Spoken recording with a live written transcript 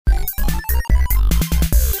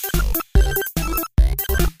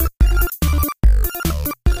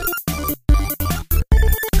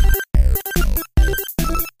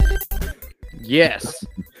Yes.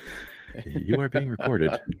 You are being recorded.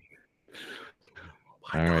 Oh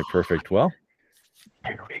All right, perfect. Well,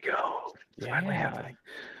 here we go. It's finally happening.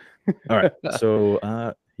 all right.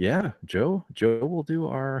 So, yeah, Joe will do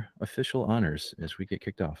our official honors as we get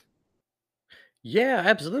kicked off. Yeah,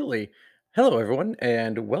 absolutely. Hello, everyone,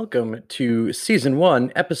 and welcome to Season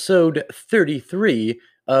 1, Episode 33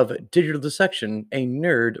 of Digital Dissection, a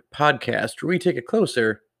nerd podcast where we take a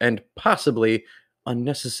closer and possibly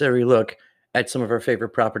unnecessary look at some of our favorite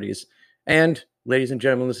properties. And, ladies and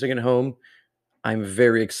gentlemen listening at home, I'm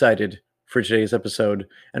very excited for today's episode,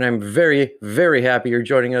 and I'm very, very happy you're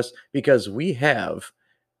joining us because we have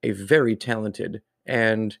a very talented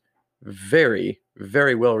and very,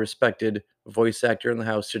 very well respected voice actor in the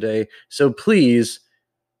house today. So please,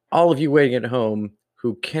 all of you waiting at home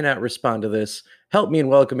who cannot respond to this, help me in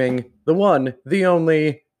welcoming the one, the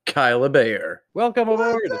only Kyla Bayer. Welcome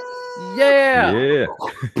aboard. Yeah. Yeah.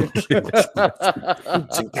 Boots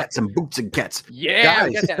and cats and boots and cats. Yeah,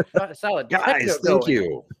 we Guys. got that solid Guys, techno thank going.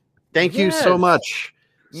 you. Thank you so Yes. much.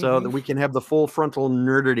 So Mhm. that we can have the full frontal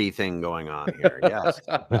nerdity thing going on here. Yes.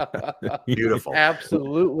 Beautiful.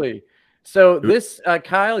 Absolutely. So this,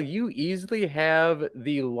 Kyle, you easily have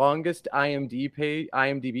the longest IMDb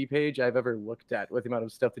page I've ever looked at with the amount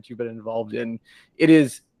of stuff that you've been involved in. It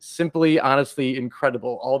is simply, honestly,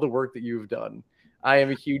 incredible. All the work that you've done. I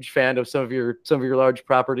am a huge fan of some of your large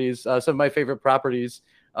properties. Some of my favorite properties.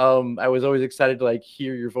 I was always excited to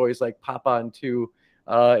hear your voice pop on too.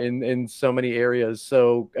 In so many areas.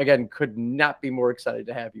 So again, could not be more excited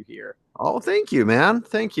to have you here. Oh, thank you, man.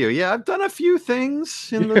 Thank you. Yeah, I've done a few things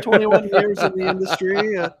in the 21 years in the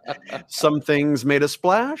industry. Some things made a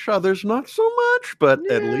splash, others not so much. But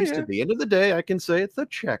at least at the end of the day, I can say it's a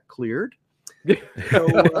check cleared. So,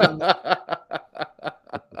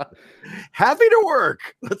 happy to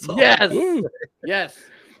work. That's all. Yes, yes.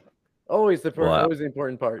 Always the Well, always the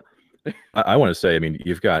important part. I want to say, I mean,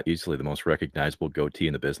 you've got easily the most recognizable goatee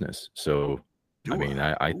in the business. So, I mean,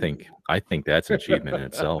 I think that's an achievement in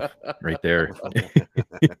itself, right there.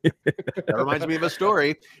 That reminds me of a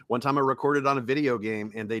story. One time I recorded on a video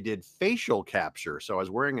game and they did facial capture. So I was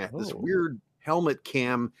wearing this weird helmet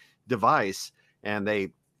cam device, and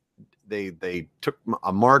they took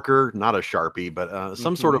a marker, not a Sharpie, but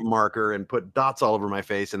some sort of marker, and put dots all over my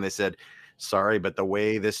face. And they said, "Sorry, but the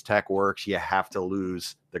way this tech works, you have to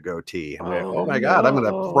lose the goatee." I'm like, oh my God, I'm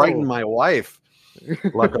going to frighten my wife.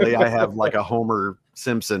 Luckily, I have like a Homer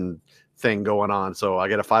Simpson thing going on. So I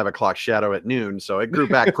get a 5 o'clock shadow at noon. So it grew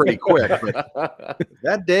back pretty quick. But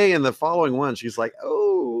that day and the following one, she's like,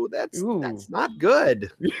 "Oh, that's not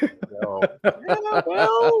good." So, yeah,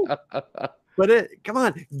 well, but come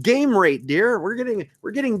on, game rate, dear. We're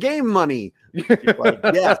getting game money. Like,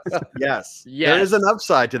 yes. There is an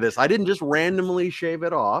upside to this. I didn't just randomly shave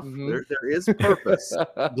it off. There is purpose.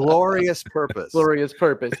 Glorious purpose. Glorious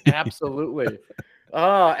purpose. Absolutely.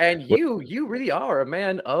 And you really are a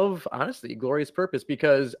man of, honestly, glorious purpose,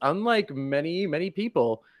 because unlike many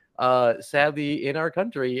people, sadly, in our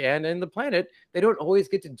country and in the planet, they don't always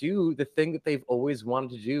get to do the thing that they've always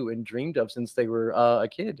wanted to do and dreamed of since they were a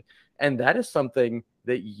kid. And that is something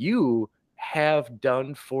that you have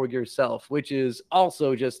done for yourself, which is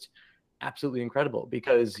also just absolutely incredible,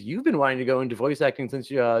 because you've been wanting to go into voice acting since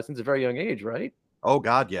a very young age, right? Oh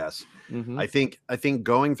God, yes. I think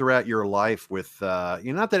going throughout your life with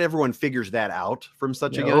not that everyone figures that out from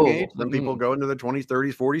such a young age. Then people go into their 20s,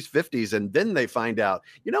 30s, 40s, 50s, and then they find out,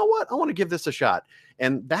 you know what, I want to give this a shot.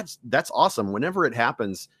 And that's awesome. Whenever it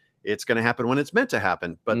happens, it's going to happen when it's meant to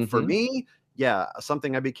happen. But for me, yeah,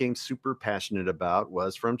 something I became super passionate about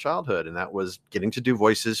was from childhood, and that was getting to do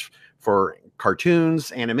voices for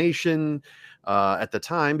cartoons, animation. At the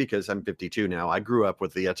time, because I'm 52 now, I grew up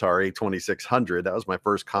with the Atari 2600. That was my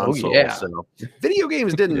first console. So video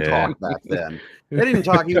games didn't talk back then. They didn't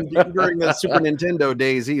talk even during the Super Nintendo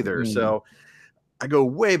days either. So I go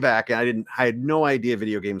way back, and I had no idea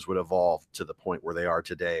video games would evolve to the point where they are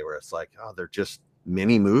today, where it's like, oh, they're just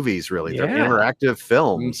mini movies, really. They're interactive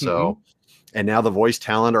films. So, and now the voice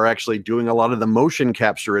talent are actually doing a lot of the motion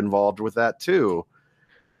capture involved with that too.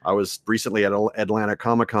 I was recently at Atlanta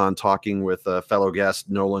Comic-Con talking with a fellow guest,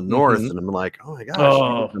 Nolan North, and I'm like, oh my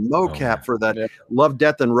gosh, the mocap for that Love,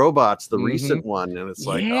 Death, and Robots, the recent one. And it's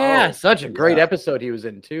like, such a great episode he was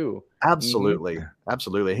in too. Absolutely.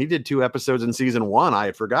 Absolutely. He did 2 episodes in season 1. I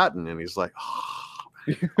had forgotten. And he's like, oh,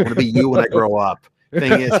 I want to be you when I grow up.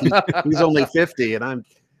 Thing is, he's only 50 and I'm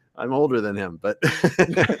older than him, but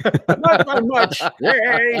not by much.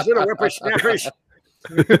 Yeah, he's little whippersnappers.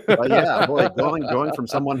 But yeah, boy, going from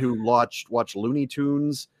someone who watched Looney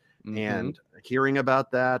Tunes and hearing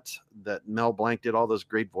about that Mel Blanc did all those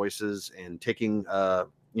great voices, and taking a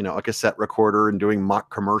cassette recorder and doing mock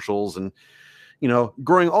commercials, and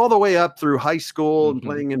growing all the way up through high school and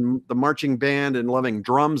playing in the marching band and loving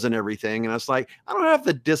drums and everything. And it's like, I don't have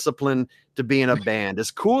the discipline to be in a band, as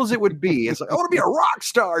cool as it would be. It's like, I want to be a rock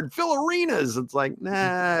star and fill arenas. It's like, nah,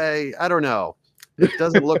 I don't know. It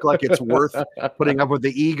doesn't look like it's worth putting up with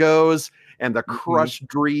the egos and the crushed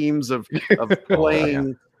dreams of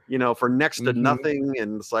playing, for next to nothing.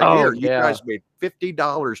 And it's like, here, you guys made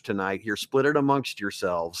 $50 tonight. Here, split it amongst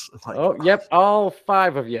yourselves. Like, yep, all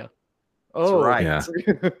 5 of you. Oh, right. Yeah.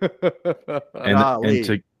 and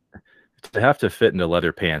to have to fit into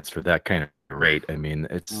leather pants for that kind of rate, I mean,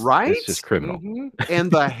 it's just criminal. And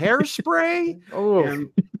the hairspray.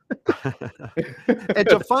 And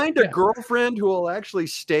to find a girlfriend who will actually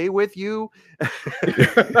stay with you,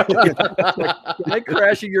 like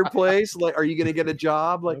crashing your place. Like, are you going to get a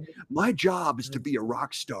job? Like, my job is to be a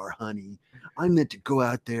rock star, honey. I'm meant to go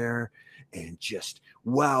out there and just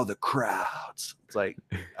wow the crowds. It's like,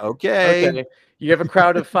 okay. You have a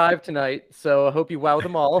crowd of 5 tonight, so I hope you wow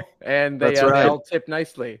them all, and they all tip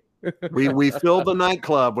nicely. We filled the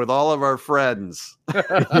nightclub with all of our friends.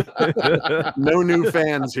 No new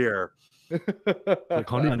fans here. Like,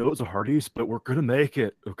 honey, I know it's a Hardee's, but we're gonna make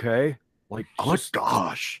it, okay? Like, oh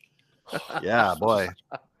gosh. Yeah, boy.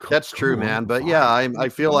 That's true, man. But yeah, I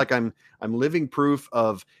feel like I'm living proof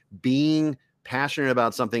of being passionate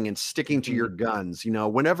about something and sticking to your guns.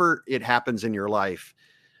 Whenever it happens in your life,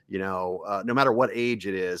 no matter what age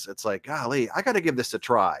it is, it's like, golly, I got to give this a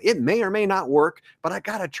try. It may or may not work, but I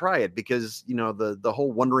got to try it, because, the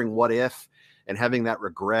whole wondering what if and having that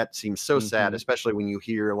regret seems so sad, especially when you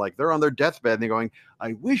hear like they're on their deathbed and they're going,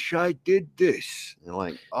 I wish I did this. And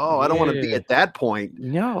like, I don't want to be at that point.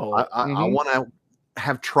 No, I want to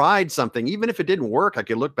have tried something. Even if it didn't work, I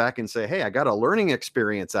could look back and say, hey, I got a learning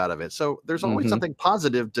experience out of it. So there's always something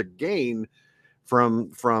positive to gain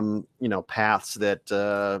from paths that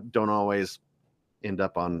don't always end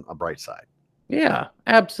up on a bright side. Yeah,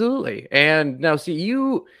 absolutely. And now, see,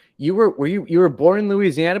 you were born in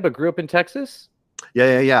Louisiana but grew up in Texas?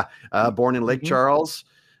 Yeah. Born in Lake Charles.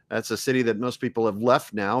 That's a city that most people have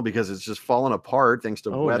left now because it's just fallen apart thanks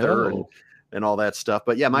to weather and all that stuff.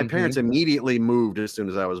 But yeah, my parents immediately moved as soon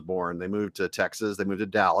as I was born. They moved to Texas. They moved to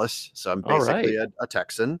Dallas. So I'm basically a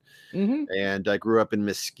Texan. And I grew up in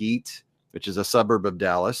Mesquite, which is a suburb of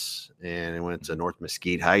Dallas. And I went to North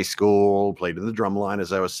Mesquite High School, played in the drum line,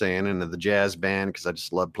 as I was saying, and in the jazz band because I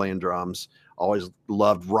just loved playing drums. Always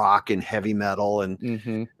loved rock and heavy metal. And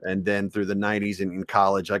then through the 90s and in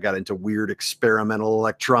college, I got into weird experimental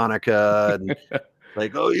electronica and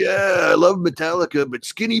like, oh yeah, I love Metallica, but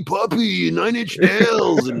Skinny Puppy and 9 Inch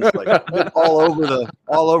Nails, and it's like all over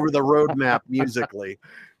the roadmap musically.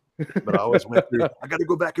 But I always went through, I got to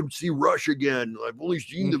go back and see Rush again. I've only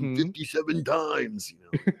seen them 57 times.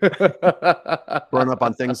 Growing up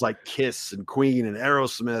on things like Kiss and Queen and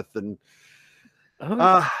Aerosmith and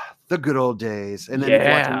the good old days. And then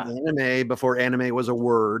watching anime before anime was a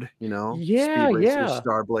word. Speed Racers,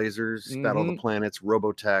 Star Blazers, Battle of the Planets,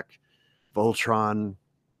 Robotech, Voltron.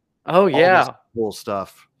 Oh yeah, cool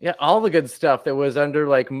stuff. Yeah, all the good stuff that was under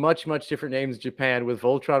like much different names in Japan. With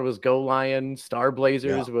Voltron was Go Lion, Star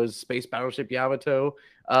Blazers was Space Battleship Yamato,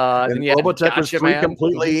 and Robotech was 3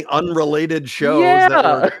 completely unrelated shows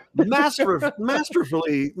that were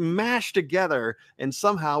masterfully mashed together and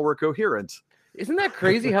somehow were coherent. Isn't that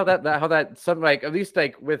crazy how that some like at least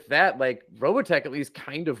like with that like Robotech at least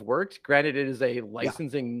kind of worked. Granted, it is a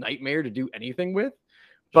licensing nightmare to do anything with,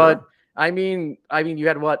 but I mean, you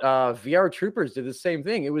had VR Troopers did the same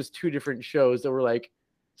thing. It was 2 different shows that were like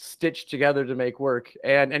stitched together to make work.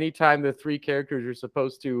 And anytime the 3 characters are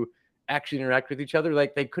supposed to actually interact with each other,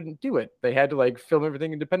 like they couldn't do it. They had to like film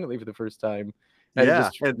everything independently for the first time. And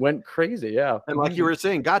it went crazy. Yeah. And like you were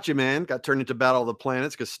saying, Gotcha Man got turned into Battle of the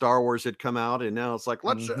Planets because Star Wars had come out. And now it's like,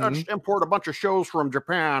 let's import a bunch of shows from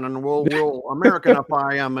Japan and we'll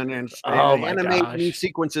Americanify them and animate new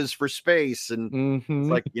sequences for space. And it's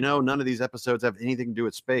like, none of these episodes have anything to do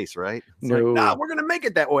with space, right? It's like, nah, we're going to make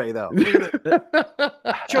it that way, though. We're gonna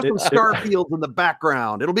show some star fields in the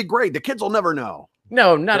background. It'll be great. The kids will never know.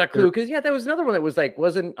 No, not a clue. Because, there was another one that was like,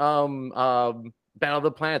 wasn't Battle of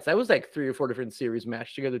the Planets. That was like 3 or 4 different series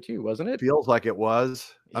mashed together too, wasn't it? Feels like it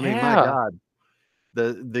was. I mean, my God,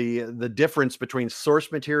 the difference between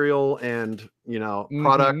source material and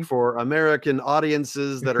product for American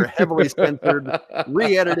audiences that are heavily censored,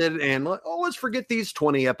 re-edited, and let's forget these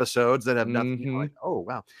 20 episodes that have nothing. Like, oh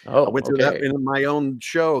wow, I went through that in my own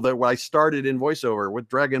show that I started in voiceover with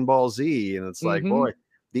Dragon Ball Z, and it's like, boy,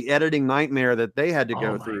 the editing nightmare that they had to go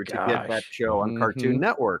Oh my through to get that gosh. show on Cartoon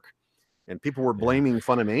Network. And people were blaming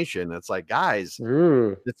Funimation. It's like, guys,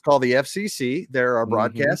 it's called the FCC. There are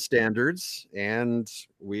broadcast standards, and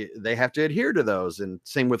they have to adhere to those. And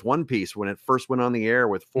same with One Piece when it first went on the air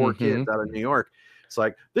with 4 kids out of New York. It's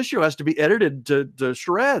like, this show has to be edited to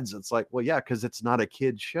shreds. It's like, well, yeah, because it's not a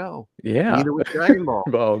kid's show. Yeah. Neither was Dragon Ball.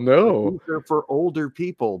 Oh, no. These are for older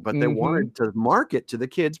people, but they wanted to market to the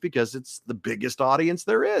kids because it's the biggest audience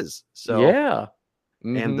there is. So, yeah.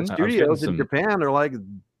 And the studios in Japan are like,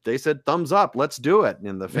 they said, thumbs up, let's do it.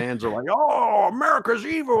 And the fans are like, oh, America's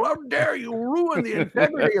evil. How dare you ruin the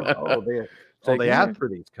integrity of they asked for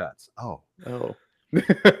these cuts. Oh.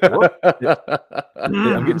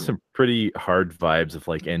 I'm getting some pretty hard vibes of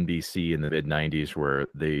like NBC in the mid 90s where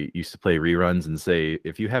they used to play reruns and say,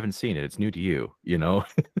 if you haven't seen it, it's new to you, you know?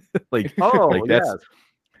 Like, that's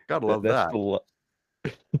gotta love that.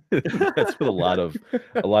 That's what a lot of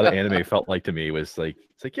anime felt like to me. Was like,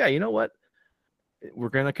 it's like, yeah, you know what? We're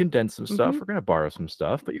gonna condense some stuff, we're gonna borrow some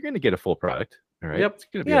stuff, but you're gonna get a full product. All right. Yep. It's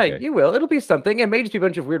gonna be okay. You will. It'll be something. It may just be a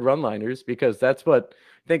bunch of weird run-liners because that's what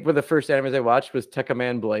I think one of the first animes I watched was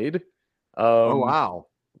Tekkaman Blade. Oh wow.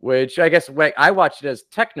 Which I guess I watched it as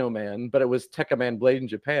Techno Man, but it was Tekkaman Blade in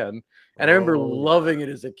Japan. And I remember loving it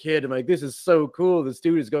as a kid. I'm like, this is so cool. This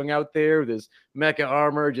dude is going out there with his mecha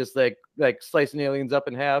armor, just like slicing aliens up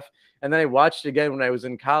in half. And then I watched it again when I was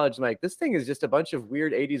in college. I'm like, this thing is just a bunch of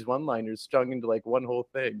weird 80s one-liners strung into like one whole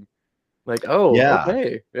thing. Like, oh, yeah.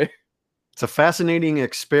 Okay. It's a fascinating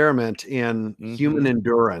experiment in human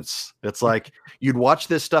endurance. It's like you'd watch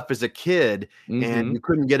this stuff as a kid and you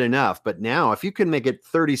couldn't get enough. But now if you can make it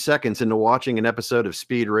 30 seconds into watching an episode of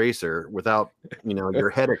Speed Racer without, your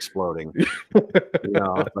head exploding,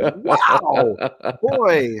 it's like, wow,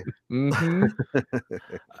 boy.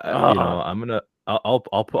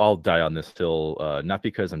 I'll die on this hill, not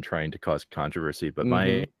because I'm trying to cause controversy, but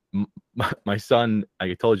my son,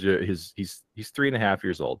 I told you, he's 3.5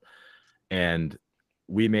 years old. And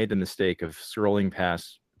we made the mistake of scrolling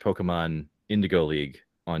past Pokemon Indigo League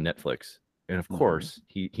on Netflix. And of course,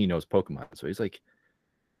 he knows Pokemon. So he's like,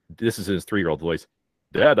 this is his 3-year-old voice.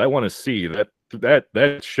 Dad, I want to see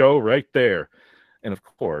that show right there. And of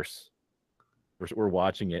course, we're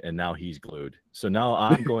watching it, and now he's glued. So now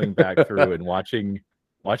I'm going back through and watching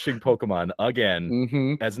Pokemon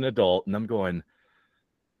again as an adult. And I'm going,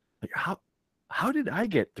 like, how did I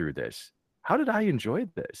get through this? How did I enjoy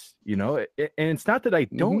this? And it's not that I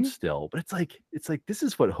don't still, but it's like this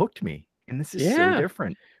is what hooked me, and this is so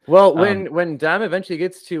different. Well, when Dom eventually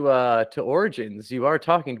gets to Origins, you are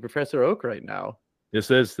talking to Professor Oak right now. This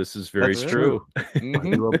is very true. Are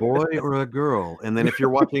you a boy or a girl? And then if you're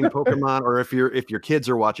watching Pokemon, or if your kids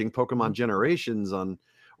are watching Pokemon Generations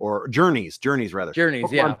or Journeys rather. Journeys,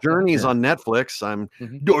 Pokemon Journeys on Netflix. I'm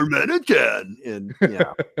Darmanitan, and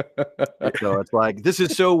so it's like, this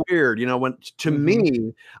is so weird. When to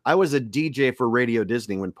me, I was a DJ for Radio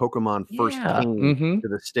Disney when Pokemon first came to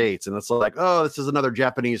the States, and it's like, oh, this is another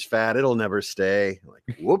Japanese fad. It'll never stay. Like,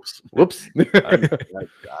 whoops.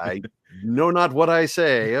 I know not what I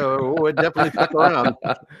say. Oh, it definitely stuck around.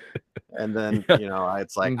 And then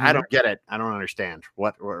it's like, I don't get it. I don't understand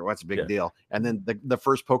what's the big deal. And then the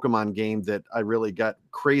first Pokemon game that I really got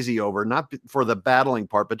crazy over, not for the battling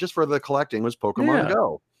part, but just for the collecting, was Pokemon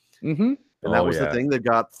Go. And that was the thing that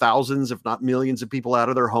got thousands, if not millions, of people out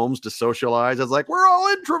of their homes to socialize. I was like, we're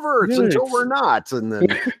all introverts until we're not. And then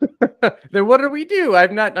then what do we do?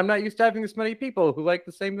 I'm not used to having this many people who like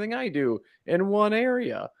the same thing I do in one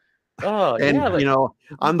area. Oh, and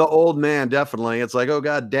I'm the old man, definitely. It's like, oh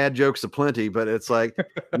God, dad jokes aplenty, but it's like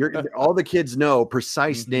all the kids know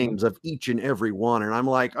precise names of each and every one, and I'm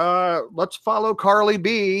like, let's follow Carly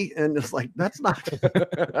B, and it's like, that's not.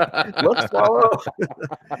 Let's follow.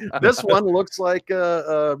 This one looks like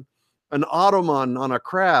an Ottoman on a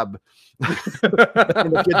crab. And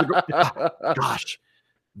the kids go, gosh.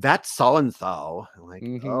 That's so-and-so. I'm like,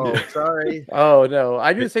 oh, sorry. Oh, no.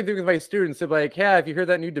 I do the same thing with my students. They're like, yeah, if you heard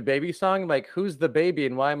that new DaBaby song, I'm like, who's the baby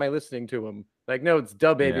and why am I listening to him? Like, no, it's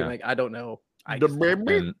DaBaby. I'm like, I don't know.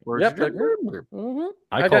 DaBaby?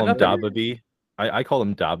 I call him Dababy. I call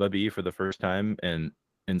him Dababy for the first time, and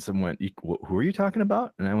someone went, who are you talking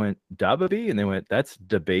about? And I went, Dababy? And they went, that's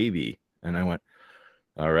DaBaby. And I went,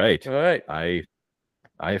 all right.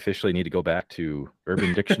 I officially need to go back to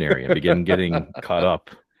Urban Dictionary and begin getting caught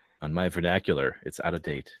up on my vernacular. It's out of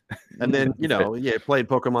date. And then, played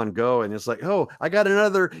Pokemon Go, and it's like, oh, I got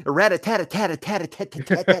another Rattata.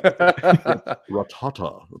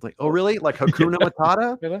 Like, oh, really? Like Hakuna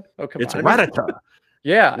Matata? Oh, come it's on. Rattata.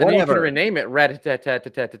 Yeah, and then you can Whatever. rename it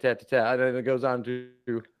rat-a-tat-tat-tat-tat-tat-tat, and then it goes on to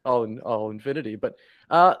all infinity. But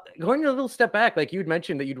going a little step back, like you'd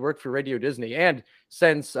mentioned that you'd worked for Radio Disney, and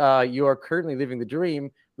since you are currently living the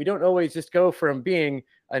dream, we don't always just go from being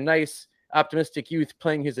a nice, optimistic youth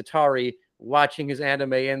playing his Atari, watching his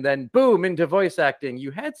anime, and then boom into voice acting. You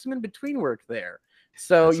had some in between work there.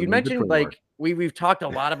 So you mentioned like we've talked a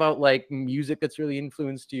lot about like music that's really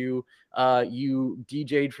influenced you. You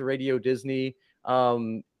DJ'd for Radio Disney.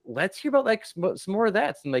 Let's hear about like some more of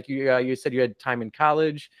that. And like you said, you had time in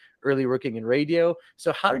college, early working in radio.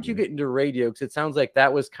 So how did you get into radio? Because it sounds like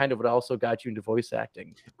that was kind of what also got you into voice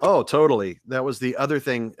acting. Oh, totally. That was the other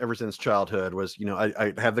thing ever since childhood was,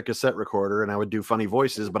 I have the cassette recorder and I would do funny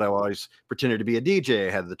voices, but I always pretended to be a DJ.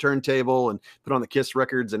 I had the turntable and put on the Kiss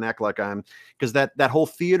records and act like because that whole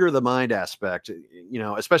theater of the mind aspect,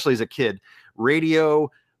 especially as a kid, radio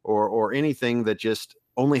or anything that just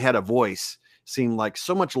only had a voice seemed like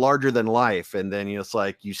so much larger than life. And then it's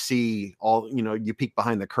like you see you peek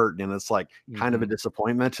behind the curtain and it's like kind of a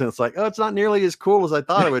disappointment. And it's like, oh, it's not nearly as cool as I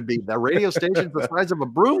thought it would be. The radio station's the size of a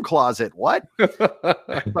broom closet. What?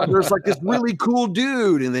 There's like this really cool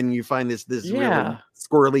dude, and then you find this really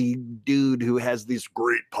squirrely dude who has these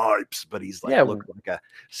great pipes, but he's like looks like a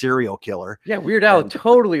serial killer. Yeah, Weird Al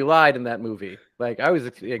totally lied in that movie. Like I was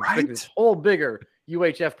expecting this whole bigger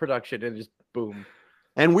UHF production, and just boom.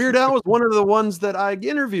 And Weird Al was one of the ones that I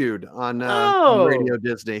interviewed on Radio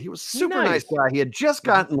Disney. He was a super nice guy. He had just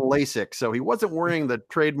gotten LASIK, so he wasn't wearing the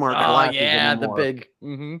trademark glasses anymore. The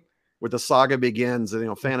big with The Saga Begins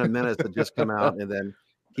and Phantom Menace had just come out, and then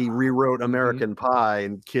he rewrote American Pie,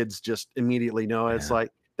 and kids just immediately know it. It's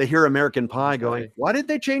like they hear American Pie going, why did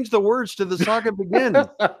they change the words to The Saga Begins?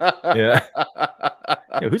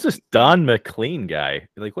 Who's this Don McLean guy?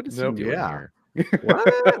 Like, what is he doing here? He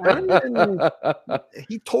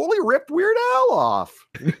totally ripped Weird Al off.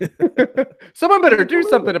 Someone better do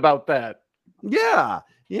something about that. And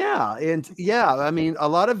I mean, a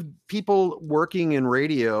lot of people working in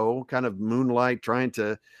radio kind of moonlight trying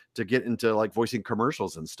to get into like voicing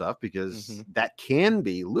commercials and stuff, because that can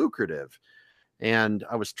be lucrative. And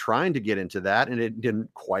I was trying to get into that and it didn't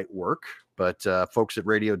quite work. But folks at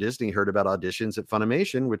Radio Disney heard about auditions at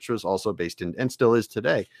Funimation, which was also based in, and still is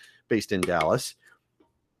today, based in Dallas.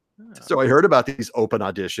 So I heard about these open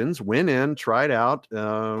auditions, went in, tried out,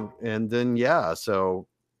 and then, so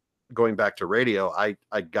going back to radio, I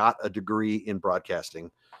got a degree in broadcasting,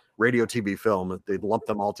 radio, TV, film. They lumped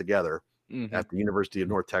them all together at the University of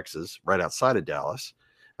North Texas, right outside of Dallas.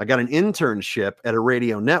 I got an internship at a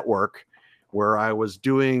radio network where I was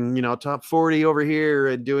doing, top 40 over here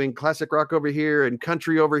and doing classic rock over here and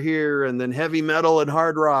country over here and then heavy metal and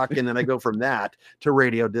hard rock. And then I go from that to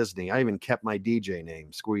Radio Disney. I even kept my DJ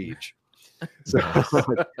name, Squeege. So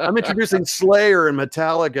I'm introducing Slayer and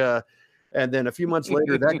Metallica. And then a few months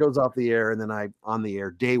later, that goes off the air. And then I'm on the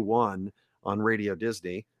air day one on Radio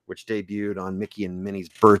Disney, which debuted on Mickey and Minnie's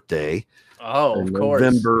birthday. Oh, of course.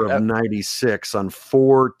 November of 96 on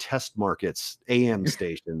 4 test markets, AM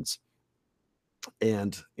stations.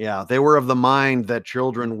 And they were of the mind that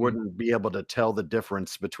children wouldn't be able to tell the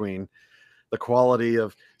difference between the quality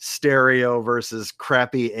of stereo versus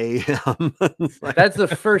crappy AM. That's the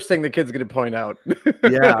first thing the kid's going to point out.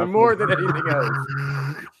 More than anything else.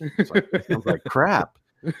 It sounds like crap.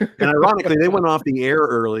 And ironically, they went off the air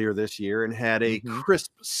earlier this year and had a crisp,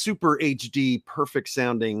 super HD, perfect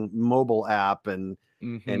sounding mobile app and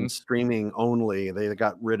streaming only. They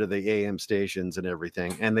got rid of the AM stations and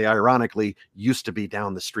everything. And they ironically used to be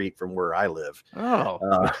down the street from where I live.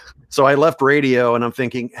 So I left radio and I'm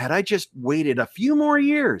thinking, had I just waited a few more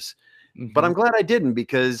years, but I'm glad I didn't,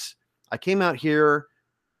 because I came out here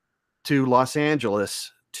to Los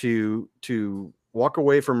Angeles to walk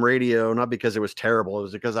away from radio, not because it was terrible. It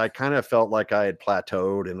was because I kind of felt like I had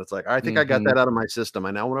plateaued. And it's like, I think I got that out of my system.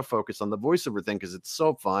 I now want to focus on the voiceover thing because it's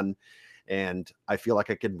so fun. And I feel like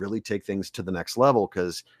I could really take things to the next level,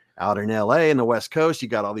 because out in LA and the West Coast, you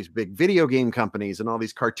got all these big video game companies and all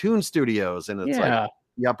these cartoon studios. And it's like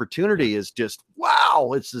the opportunity is just,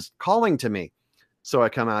 wow, it's just calling to me. So I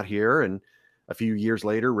come out here, and a few years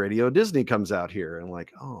later, Radio Disney comes out here, and I'm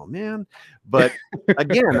like, oh man. But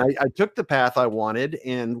again, I took the path I wanted.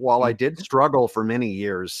 And while I did struggle for many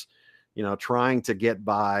years, trying to get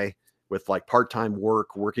by with like part-time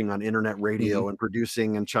work, working on internet radio and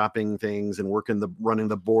producing and chopping things and running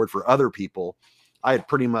the board for other people, I had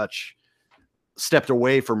pretty much stepped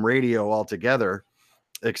away from radio altogether,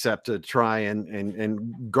 except to try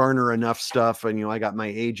and garner enough stuff. And, I got my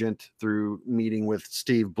agent through meeting with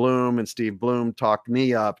Steve Bloom, and Steve Bloom talked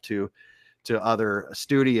me up to to other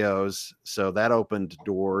studios. So that opened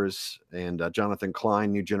doors. And Jonathan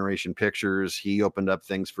Klein, New Generation Pictures, he opened up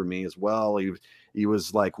things for me as well. He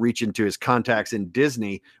was like reaching to his contacts in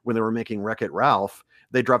Disney when they were making Wreck-It Ralph.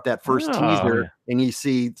 They dropped that first teaser, and you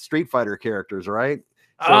see Street Fighter characters, right?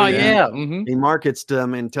 So he markets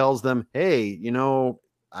them and tells them, hey, you know,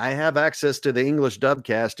 I have access to the English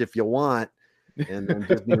dubcast if you want. And then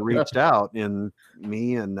Disney reached out, and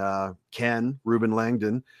me and Ken Ruben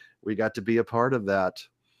Langdon, we got to be a part of that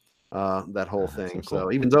whole thing. So,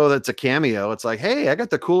 cool. Even though that's a cameo, it's like, hey, I got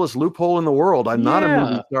the coolest loophole in the world. I'm not a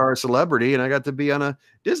movie star or celebrity, and I got to be on a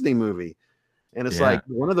Disney movie. And it's like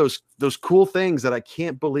one of those cool things that I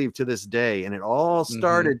can't believe to this day. And it all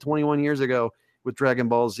started 21 years ago with Dragon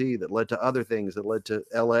Ball Z, that led to other things, that led to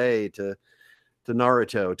LA, to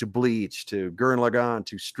Naruto, to Bleach, to Gurren Lagann,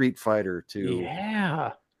 to Street Fighter, to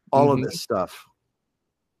all of this stuff.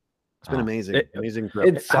 It's been amazing. Amazing.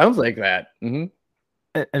 It sounds like that.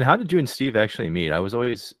 And how did you and Steve actually meet? I was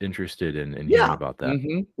always interested in hearing about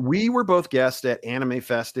that. We were both guests at Anime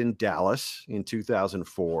Fest in Dallas in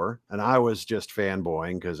 2004, and I was just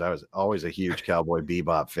fanboying because I was always a huge Cowboy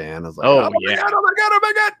Bebop fan. I was like, oh my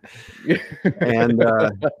God. And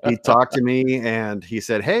he talked to me, and he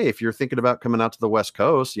said, hey, if you're thinking about coming out to the West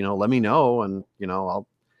Coast, you know, let me know, and you know,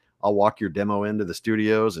 I'll walk your demo into the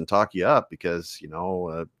studios and talk you up, because you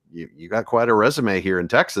know, you got quite a resume here in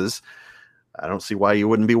Texas. I don't see why you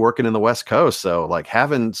wouldn't be working in the West Coast. So like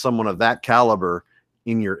having someone of that caliber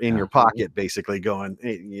in your pocket, basically going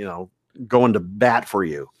to bat for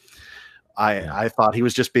you. I thought he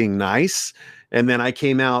was just being nice. And then I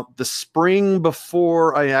came out the spring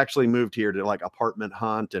before I actually moved here to like apartment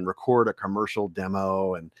hunt and record a commercial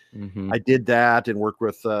demo. And I did that and worked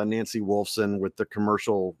with Nancy Wolfson with the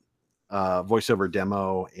commercial voiceover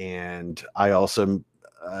demo. And I also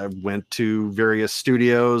went to various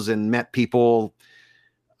studios and met people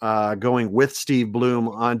going with Steve Bloom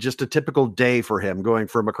on just a typical day for him, going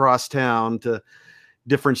from across town to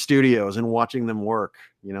different studios and watching them work,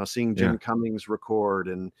 you know, seeing Jim Cummings record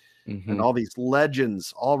and all these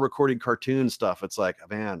legends all recording cartoon stuff. It's like,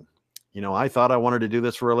 man, you know, I thought I wanted to do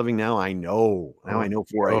this for a living. Now I know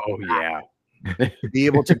for it. Oh yeah. To be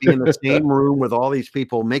able to be in the same room with all these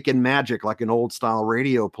people making magic like an old style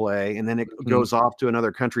radio play, and then it goes off to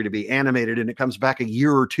another country to be animated, and it comes back a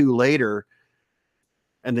year or two later,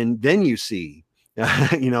 and then you see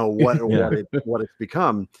you know what it's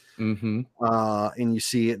become, and you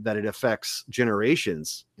see that it affects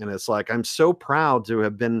generations. And it's like, I'm so proud to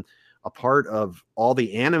have been a part of all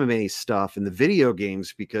the anime stuff and the video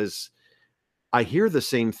games, because I hear the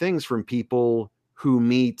same things from people who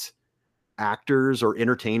meet actors or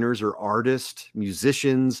entertainers or artists,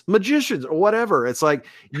 musicians, magicians, or whatever. It's like,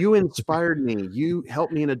 you inspired me. You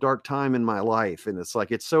helped me in a dark time in my life. And it's like,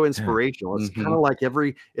 it's so inspirational. It's kind of like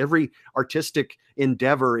every artistic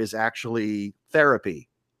endeavor is actually therapy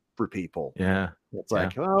for people. Yeah. It's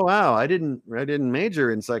like, oh wow, I didn't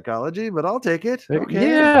major in psychology, but I'll take it. Okay.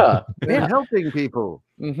 Yeah. Helping people.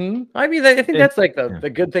 I mean, I think that's like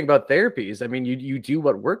the good thing about therapies. I mean, you do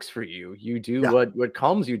what works for you. You do what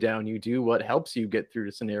calms you down. You do what helps you get through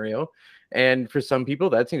the scenario. And for some people,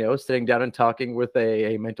 that's, you know, sitting down and talking with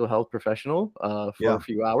a mental health professional for a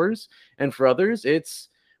few hours. And for others, it's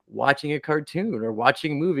watching a cartoon or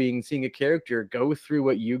watching a movie and seeing a character go through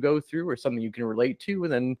what you go through, or something you can relate to,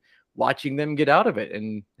 and then watching them get out of it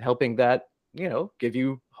and helping that, you know, give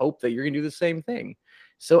you hope that you're gonna do the same thing.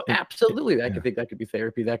 So absolutely, I could think that could be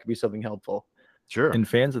therapy. That could be something helpful. Sure. And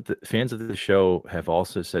fans of the show have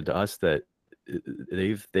also said to us that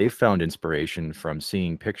they've found inspiration from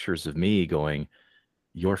seeing pictures of me going,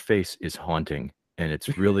 your face is haunting, and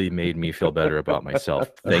it's really made me feel better about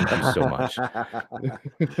myself. Thank you so much.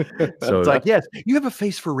 So it's like, yes, you have a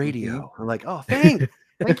face for radio. I'm like, oh, thank you.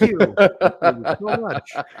 Thank you so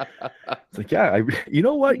much. It's like, you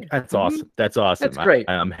know what? That's awesome. That's awesome. That's great.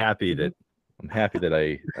 I'm happy that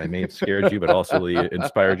I may have scared you, but also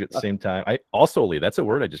inspired you at the same time. Lee, that's a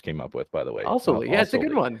word I just came up with, by the way. Also, yeah, it's a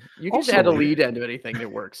good one. You can just add a lead into anything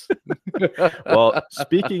that works. Well,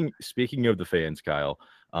 speaking of the fans, Kyle,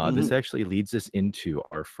 this actually leads us into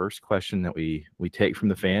our first question that we take from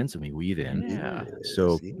the fans and we weave in. Yeah.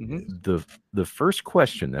 So the first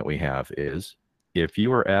question that we have is, if you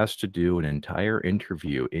were asked to do an entire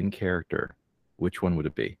interview in character, which one would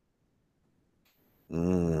it be?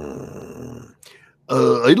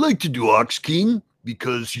 I'd like to do Ox King,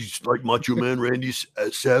 because he's like Macho Man Randy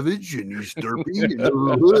Savage, and he's derpy.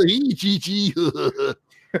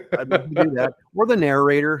 I'd love to do that. Or the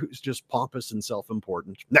narrator who's just pompous and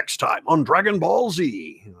self-important. Next time on Dragon Ball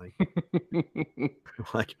Z.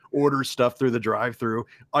 Like orders stuff through the drive-through.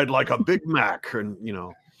 I'd like a Big Mac and,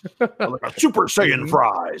 I'd like a Super Saiyan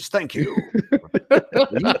fries. Thank you. Are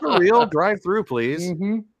you for real? Drive-through, please.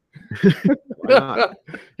 Why not?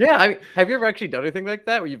 Yeah, have you ever actually done anything like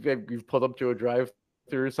that where you've pulled up to a drive-through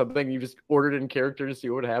or something, you just ordered in character to see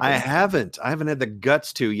what happens? I haven't had the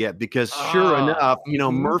guts to yet because sure enough,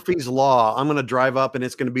 Murphy's Law, I'm going to drive up and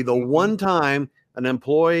it's going to be the one time an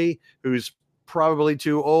employee who's probably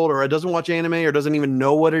too old or doesn't watch anime or doesn't even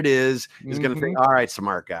know what it is going to think, all right,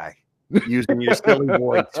 smart guy, using your silly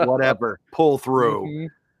voice, whatever, pull through.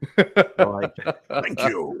 Like, thank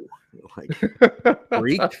you. Like,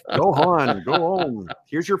 freak, go on, go home.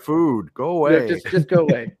 Here's your food. Go away. Yeah, just go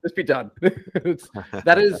away. Just be done.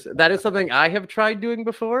 that is something I have tried doing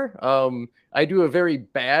before. I do a very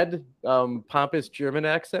bad pompous German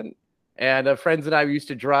accent, and friends and I used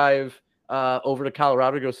to drive over to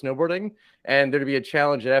Colorado to go snowboarding, and there'd be a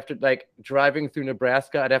challenge. And after like driving through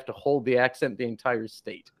Nebraska, I'd have to hold the accent the entire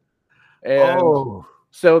state. And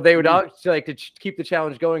so they would like to keep the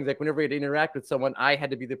challenge going. Like whenever I'd interact with someone, I had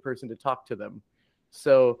to be the person to talk to them.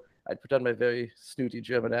 So I'd put on my very snooty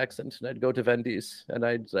German accent and I'd go to Wendy's and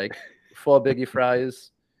I'd like 4 biggie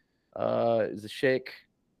fries, is a shake,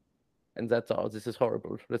 and that's all. This is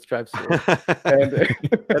horrible. Let's drive slow. and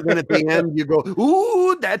then at the end you go,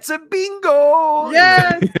 ooh, that's a bingo.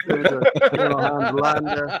 Yes.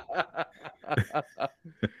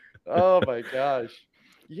 Oh my gosh.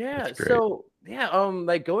 Yeah. So yeah,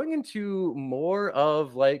 like going into more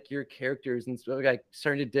of like your characters and stuff, like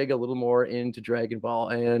starting to dig a little more into Dragon Ball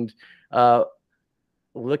and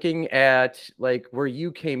looking at like where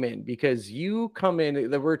you came in, because you come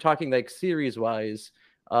in, that we're talking like series wise.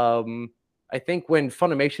 I think when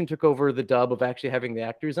Funimation took over the dub of actually having the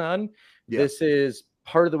actors on, this is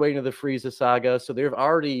part of the way into the Frieza saga. So there've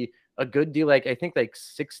already a good deal, like I think like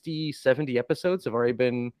 60, 70 episodes have already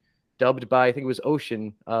been dubbed by, I think it was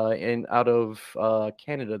Ocean and out of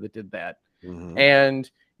Canada that did that. And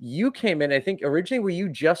you came in, I think originally, were you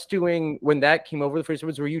just doing, when that came over the first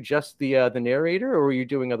ones, were you just the narrator, or were you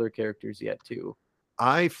doing other characters yet too?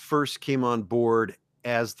 I first came on board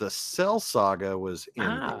as the Cell Saga was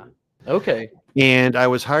ending. Okay. And I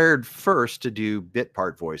was hired first to do bit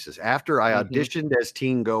part voices after I auditioned as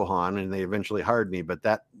Teen Gohan, and they eventually hired me, but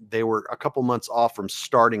that they were a couple months off from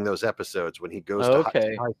starting those episodes when he goes to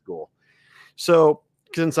high school. So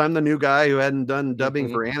since I'm the new guy who hadn't done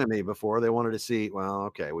dubbing for anime before, they wanted to see, well,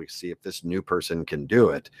 okay, we see if this new person can do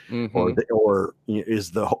it, or is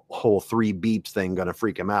the whole 3 beeps thing going to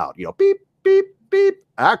freak him out? Beep, beep, beep,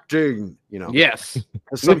 acting, Yes.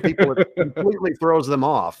 Some people, it completely throws them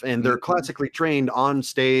off, and they're classically trained on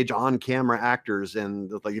stage, on camera actors,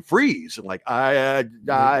 and like freeze, like and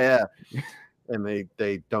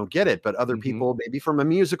they don't get it. But other people, maybe from a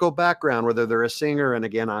musical background, whether they're a singer, and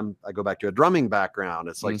again, I go back to a drumming background.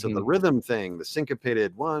 It's like, so the rhythm thing, the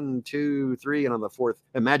syncopated 1, 2, 3, and on the 4th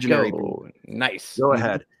imaginary. Nice. Go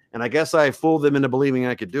ahead. And I guess I fooled them into believing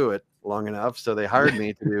I could do it long enough. So they hired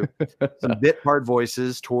me to do some bit part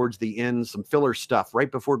voices towards the end, some filler stuff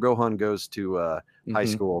right before Gohan goes to high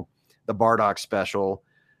school. The Bardock special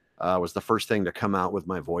was the first thing to come out with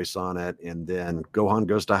my voice on it. And then Gohan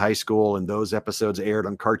goes to high school, and those episodes aired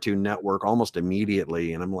on Cartoon Network almost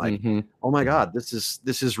immediately. And I'm like, oh my God, this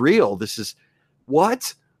is real. This is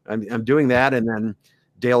what I'm doing that. And then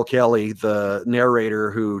Dale Kelly, the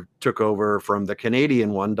narrator who took over from the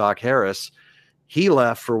Canadian one, Doc Harris, he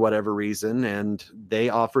left for whatever reason, and they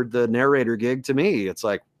offered the narrator gig to me. It's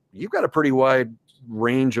like, you've got a pretty wide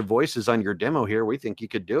range of voices on your demo here. We think you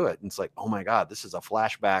could do it. And it's like, oh my God, this is a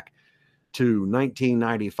flashback to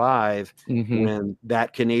 1995 when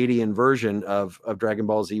that Canadian version of Dragon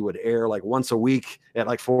Ball Z would air like once a week at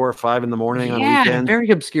like 4 or 5 in the morning on weekends. Very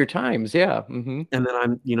obscure times. Yeah. And then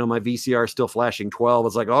I'm, my VCR is still flashing 12.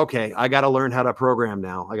 It's like, okay, I got to learn how to program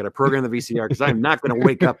now. I got to program the VCR because I'm not going to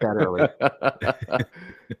wake up that early.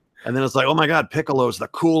 And then it's like, oh my God, Piccolo's the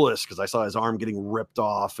coolest, because I saw his arm getting ripped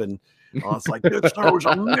off, and it's like, this was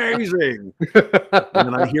amazing. And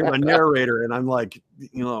then I hear the narrator, and I'm like,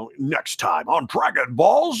 next time on Dragon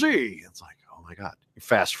Ball Z. It's like, oh my God.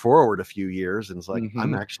 Fast forward a few years, and it's like,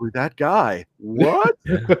 I'm actually that guy. What?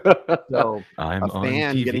 So I'm a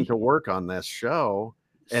fan getting to work on this show.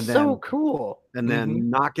 And then, so cool. And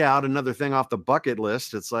then knock out another thing off the bucket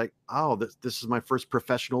list. It's like, oh, this is my first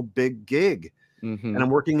professional big gig. And I'm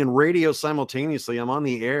working in radio simultaneously. I'm on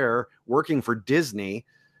the air working for Disney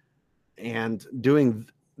and doing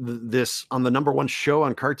this on the #1 show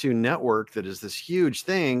on Cartoon Network that is this huge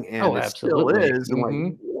thing, and it absolutely. still is. I'm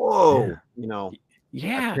like, whoa, you know,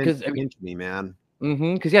 yeah, because pinch me, man.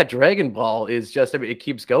 Because yeah, Dragon Ball is just, I mean, it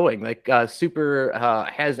keeps going. Like Super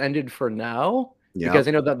has ended for now because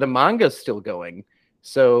I know that the manga's still going.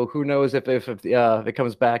 So who knows if it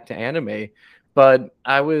comes back to anime. But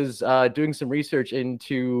I was doing some research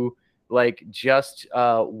into like just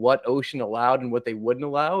what Ocean allowed and what they wouldn't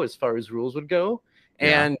allow as far as rules would go.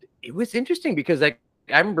 And it was interesting because like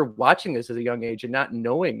I remember watching this as a young age and not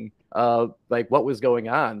knowing like what was going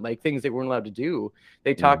on, like things they weren't allowed to do.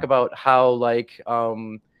 They talk about how like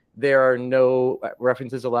there are no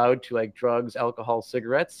references allowed to like drugs, alcohol,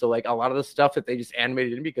 cigarettes. So like a lot of the stuff that they just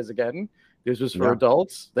animated in, because again, this was for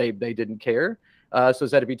adults, they didn't care. So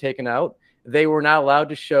it's had to be taken out. They were not allowed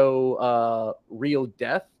to show real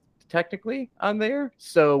death technically on there,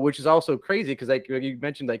 so which is also crazy because like you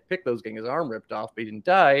mentioned, like Piccolo's getting his arm ripped off, but he didn't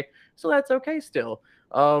die, so that's okay still.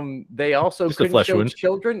 They also couldn't show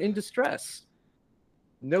children in distress.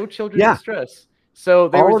 No children in distress. So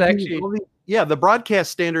there was actually the broadcast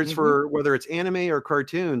standards for whether it's anime or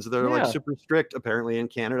cartoons, they're like super strict apparently in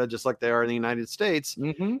Canada, just like they are in the United States.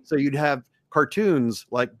 So you'd have cartoons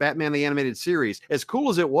like Batman the Animated Series, as cool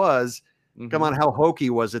as it was. Come on, how hokey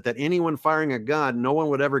was it that anyone firing a gun, no one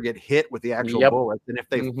would ever get hit with the actual bullets, and if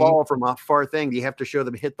they fall from a far thing, you have to show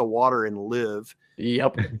them hit the water and live. No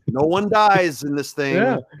one dies in this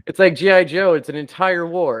thing. It's like G.I. Joe. It's an entire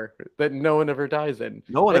war that no one ever dies in.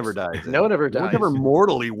 No one ever dies. No one ever dies. No one's ever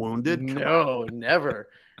mortally wounded. No, never.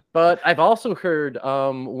 But I've also heard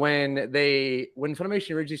when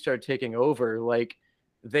Funimation originally started taking over, like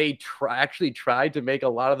they actually tried to make a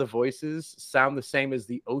lot of the voices sound the same as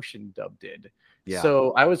the Ocean dub did.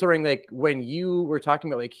 So I was wondering, like, when you were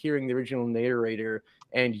talking about like hearing the original narrator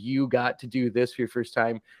and you got to do this for your first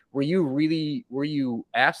time, were you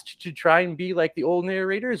asked to try and be like the old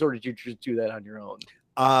narrators, or did you just do that on your own?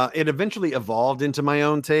 It eventually evolved into my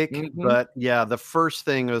own take, but yeah, the first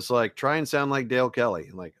thing was like, try and sound like Dale Kelly.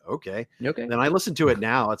 I'm like, okay. Then I listen to it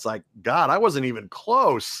now. It's like, God, I wasn't even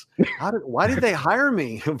close. Why did they hire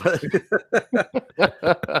me? But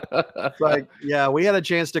like, yeah, we had a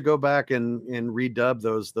chance to go back and redub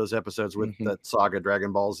those episodes with that saga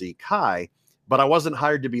Dragon Ball Z Kai, but I wasn't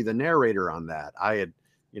hired to be the narrator on that. I had,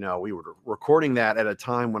 we were recording that at a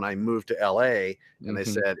time when I moved to LA, and they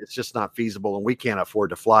said, it's just not feasible and we can't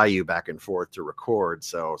afford to fly you back and forth to record.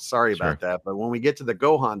 So sorry about that. But when we get to the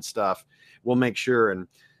Gohan stuff, we'll make sure and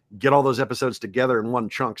get all those episodes together in one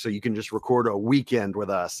chunk so you can just record a weekend with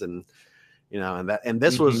us. And, and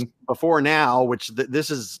this was before now, which this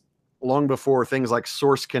is long before things like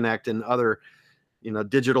Source Connect and other,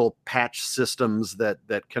 digital patch systems that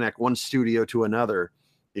connect one studio to another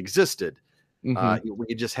existed.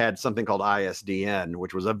 We just had something called ISDN,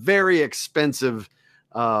 which was a very expensive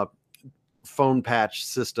phone patch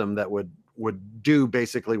system that would do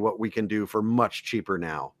basically what we can do for much cheaper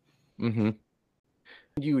now.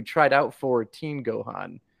 You tried out for Teen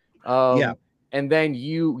Gohan, and then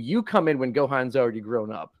you come in when Gohan's already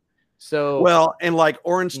grown up. So well, and like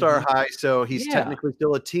Orange Star High, so he's technically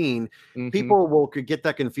still a teen. People could get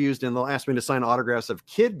that confused, and they'll ask me to sign autographs of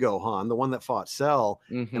Kid Gohan, the one that fought Cell,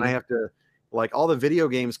 and I have to. Like all the video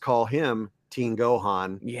games call him Teen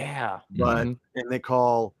Gohan. But and they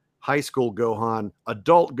call high school Gohan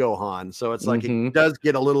adult Gohan. So it's like it does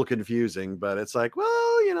get a little confusing, but it's like,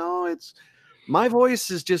 well, it's my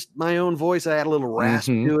voice is just my own voice. I add a little rasp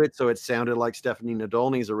to it, so it sounded like Stephanie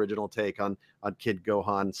Nadolny's original take on Kid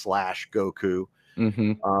Gohan / Goku.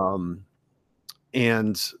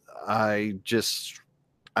 And I just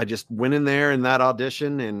went in there in that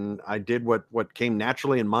audition and I did what came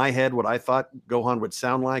naturally in my head, what I thought Gohan would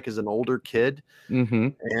sound like as an older kid.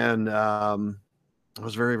 And I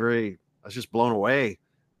was I was just blown away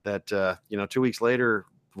that, 2 weeks later,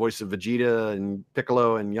 voice of Vegeta and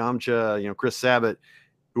Piccolo and Yamcha, Chris Sabat,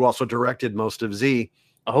 who also directed most of Z.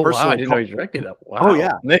 Oh, wow. I didn't know he directed that. Wow. Oh,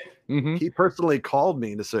 yeah. He personally called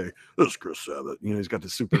me to say, this is Chris Sabat. He's got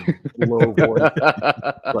this super low voice.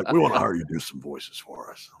 Like, we want to hire you to do some voices for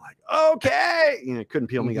us. I'm like, okay. Couldn't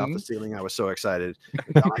peel me off the ceiling. I was so excited.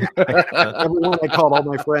 Everyone I called, all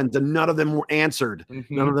my friends, and none of them were answered.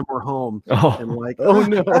 None of them were home. And like, oh,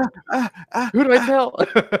 no. Who do I tell?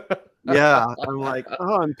 Yeah, I'm like,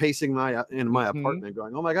 I'm pacing in my apartment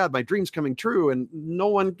going, oh my God, my dream's coming true and no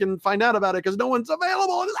one can find out about it because no one's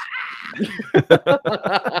available.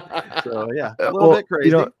 So yeah, a little bit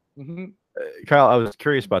crazy. Kyle, I was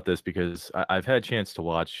curious about this because I've had a chance to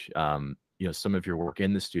watch some of your work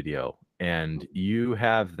in the studio, and you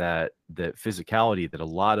have that physicality that a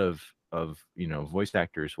lot of voice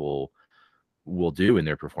actors will will do in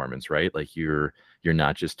their performance, right? Like you're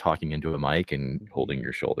not just talking into a mic and holding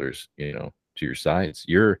your shoulders, you know, to your sides.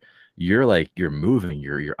 You're moving,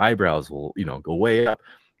 your eyebrows will, you know, go way up.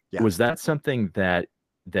 Yeah. Was that something that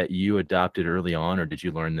you adopted early on, or did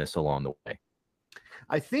you learn this along the way?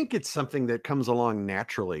 I think it's something that comes along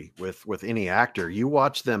naturally with any actor. You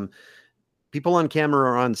watch them, people on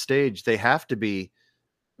camera or on stage, they have to be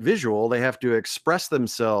visual. They have to express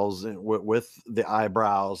themselves with the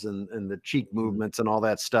eyebrows and the cheek movements and all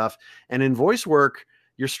that stuff. And in voice work,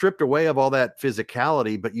 you're stripped away of all that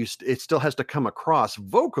physicality, but it still has to come across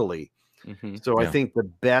vocally. So I think the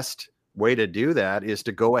best way to do that is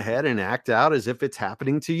to go ahead and act out as if it's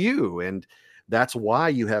happening to you. And that's why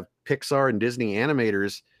you have Pixar and Disney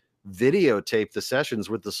animators videotape the sessions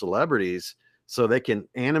with the celebrities so they can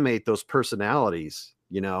animate those personalities,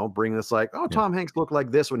 you know, bring this like, oh, Tom Hanks looked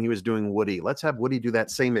like this when he was doing Woody. Let's have Woody do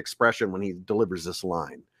that same expression when he delivers this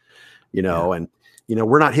line, you know, and, you know,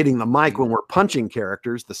 we're not hitting the mic when we're punching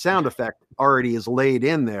characters. The sound effect already is laid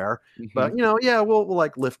in there, but, you know, we'll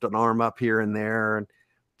like lift an arm up here and there and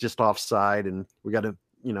just offside. And we got to,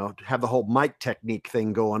 you know, have the whole mic technique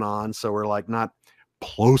thing going on. So we're like not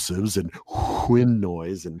plosives and wind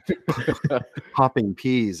noise and popping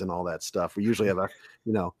peas and all that stuff. We usually have a,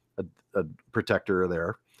 you know, a protector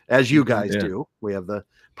there, as you guys do. We have the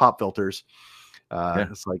pop filters.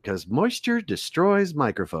 It's like, because moisture destroys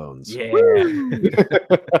microphones. Yeah.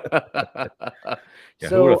 So,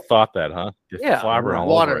 who would have thought that, huh? Just flobbering all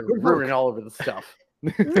water over it. running all over the stuff.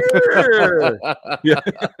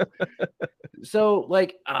 So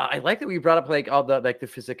like I like that we brought up like all the like the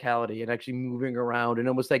physicality and actually moving around and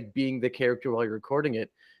almost like being the character while you're recording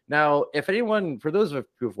it. Now, if anyone, for those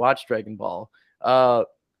who've watched Dragon Ball,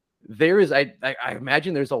 there is I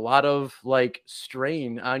imagine there's a lot of like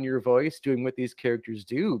strain on your voice doing what these characters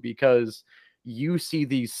do, because you see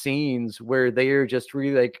these scenes where they're just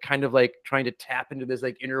really like kind of like trying to tap into this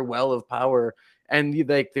like inner well of power, and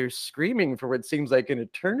like they're screaming for what seems like an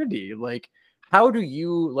eternity. Like, how do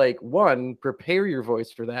you like one prepare your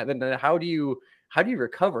voice for that, and then how do you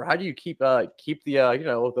recover? How do you keep the you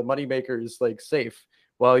know, the money makers like safe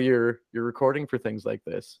while you're recording for things like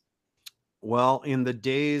this? Well, in the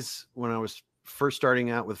days when I was first starting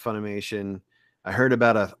out with Funimation, I heard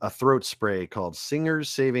about a throat spray called Singer's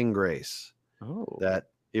Saving Grace. Oh, that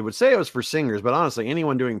it would say it was for singers, but honestly,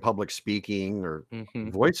 anyone doing public speaking or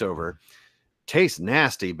voiceover tastes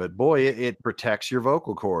nasty, but boy, it protects your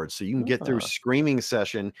vocal cords. So you can get through screaming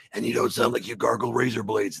session and you don't sound like you gargle razor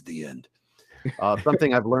blades at the end.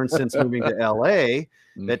 Something I've learned since moving to LA,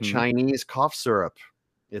 that Chinese cough syrup,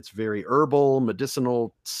 it's very herbal,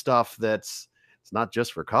 medicinal stuff. It's not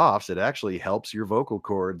just for coughs. It actually helps your vocal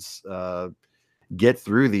cords get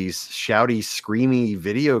through these shouty, screamy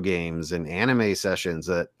video games and anime sessions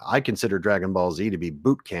that I consider Dragon Ball Z to be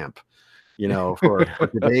boot camp, you know, for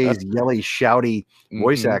today's yelly, shouty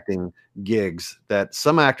voice acting gigs that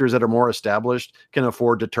some actors that are more established can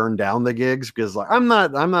afford to turn down the gigs because like, I'm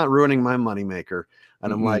not ruining my moneymaker.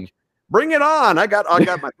 And I'm like, bring it on. I got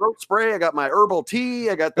my throat spray. I got my herbal tea.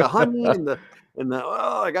 I got the honey and the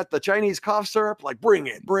I got the Chinese cough syrup. Like, bring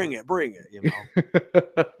it, you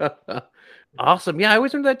know. Awesome. Yeah, I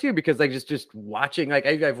always remember that too, because like just watching, like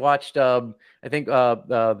I've watched I think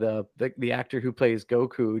the actor who plays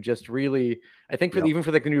Goku just really, I think even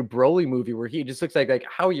for like the new Broly movie, where he just looks like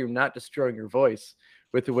how are you not destroying your voice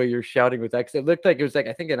with the way you're shouting with that? Because it looked like it was like,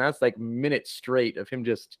 I think announced like minutes straight of him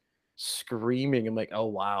just screaming. I'm like, oh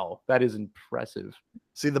wow, that is impressive.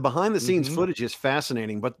 See, the behind the scenes footage is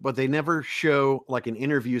fascinating, but they never show like an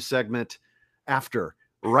interview segment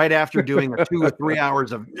right after doing a 2 or 3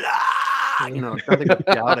 hours of you know, nothing but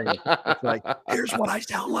shouting. It's like, here's what I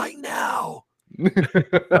sound like now.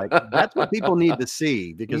 Like, that's what people need to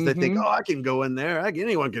see, because they think, oh, I can go in there.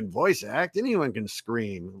 Anyone can voice act. Anyone can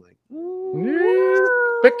scream. I'm like,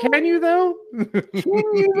 but can you though?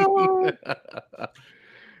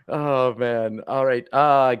 Oh man. All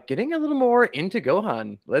right. Getting a little more into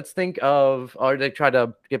Gohan. Let's think of, or like try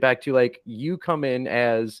to get back to like you come in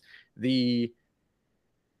as the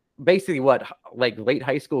basically what, like late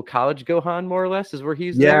high school, college Gohan, more or less, is where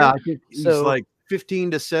he's there. I think he's like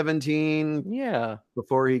 15 to 17. Yeah.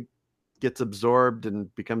 Before he gets absorbed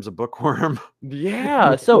and becomes a bookworm.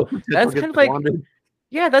 Yeah. So that's kind of like,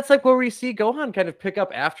 that's like where we see Gohan kind of pick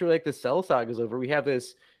up after like the Cell Saga is over. We have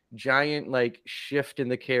this giant like shift in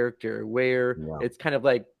the character where it's kind of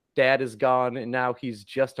like dad is gone and now he's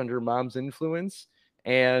just under mom's influence,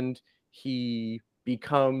 and he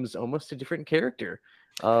becomes almost a different character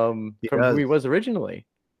from who he was originally.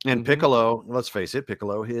 And Piccolo, let's face it,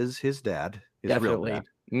 Piccolo is his dad, his real dad.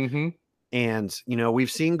 And, you know, we've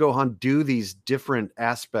seen Gohan do these different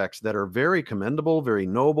aspects that are very commendable, very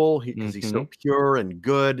noble, because he's so pure and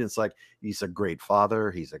good. It's like, he's a great father.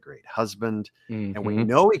 He's a great husband. And we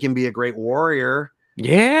know he can be a great warrior.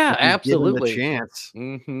 Yeah, if he's given absolutely. the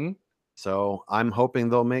chance. So I'm hoping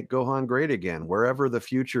they'll make Gohan great again, wherever the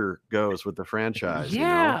future goes with the franchise.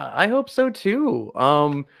 Yeah, you know? I hope so too.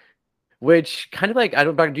 Which kind of like, I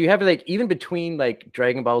don't know, do you have like, even between like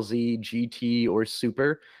Dragon Ball Z, GT, or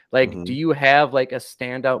Super, like, do you have like a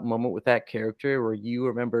standout moment with that character where you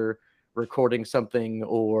remember recording something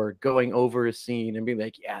or going over a scene and being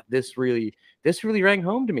like, yeah, this really rang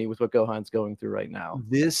home to me with what Gohan's going through right now?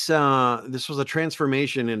 This was a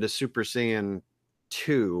transformation into Super Saiyan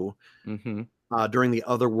 2 during the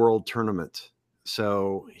Otherworld tournament.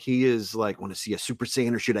 So he is like, want to see a Super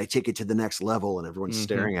Saiyan, or should I take it to the next level? And everyone's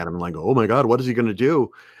staring at him like, oh my God, what is he going to do?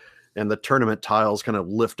 And the tournament tiles kind of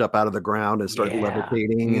lift up out of the ground and start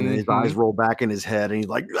levitating, and his eyes roll back in his head, and he's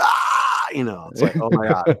like, ah, you know, it's like, oh my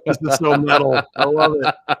God, this is so metal. I love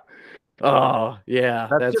it. Oh yeah,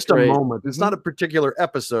 that's just great. A moment. It's not a particular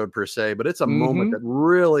episode per se, but it's a moment that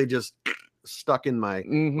really just stuck in my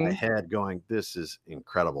head, going, this is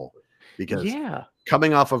incredible. Because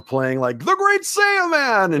coming off of playing like the Great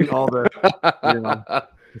Saiyaman and all the, you know,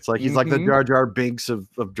 it's like he's like the Jar Jar Binks of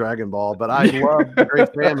Dragon Ball, but I love the Great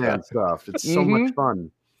Saiyaman stuff. It's so much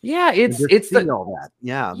fun. Yeah, it's all that.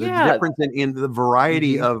 Yeah, the difference in the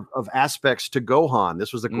variety of aspects to Gohan.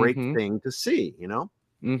 This was a great thing to see, you know.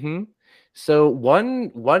 So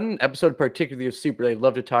one episode particularly of Super that I'd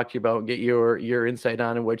love to talk to you about and get your insight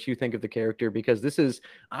on and what you think of the character, because this is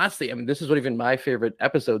honestly, I mean, this is what even my favorite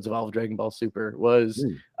episodes of all of Dragon Ball Super was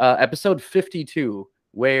episode 52,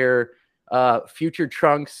 where future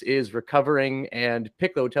Trunks is recovering and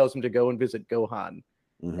Piccolo tells him to go and visit Gohan.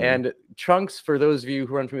 And Trunks, for those of you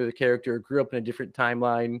who aren't familiar with the character, grew up in a different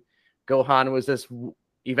timeline. Gohan was this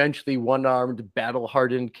eventually one-armed,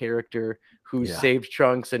 battle-hardened character who saved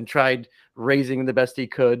Trunks and tried raising him the best he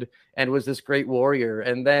could and was this great warrior.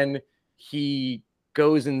 And then he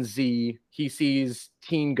goes in Z, he sees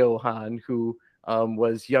teen Gohan, who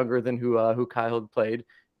was younger than who Kyle had played,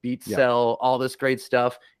 beat Cell, all this great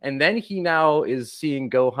stuff. And then he now is seeing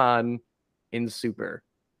Gohan in Super.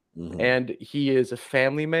 And he is a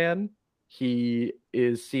family man. He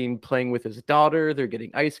is seen playing with his daughter. They're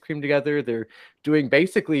getting ice cream together. They're doing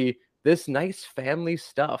basically this nice family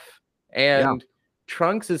stuff. And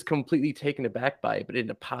Trunks is completely taken aback by it, but in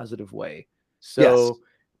a positive way. So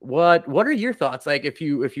what are your thoughts? Like, if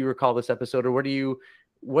you recall this episode, or what are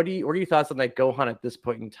your thoughts on like Gohan at this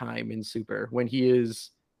point in time in Super, when he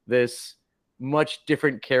is this much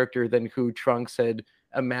different character than who Trunks had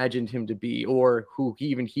imagined him to be, or who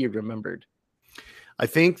he had remembered? I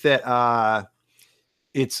think that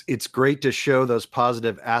it's great to show those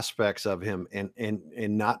positive aspects of him, and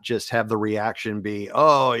not just have the reaction be,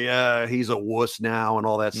 oh yeah, he's a wuss now and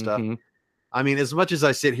all that stuff. I mean, as much as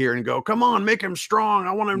I sit here and go, come on, make him strong,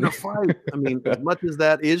 I want him to fight. I mean, as much as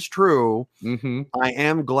that is true, I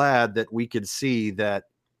am glad that we could see that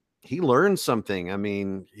he learned something. I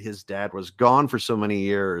mean, his dad was gone for so many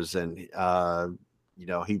years, and you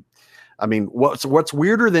know, I mean, what's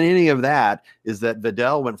weirder than any of that is that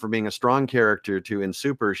Videl went from being a strong character to, in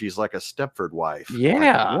Super, she's like a Stepford wife.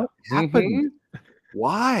 Yeah. Like, what happened?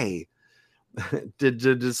 Why?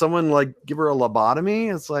 did someone like give her a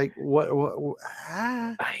lobotomy? It's like, what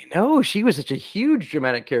I know, she was such a huge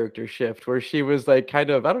dramatic character shift where she was like kind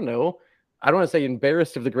of, I don't know, I don't want to say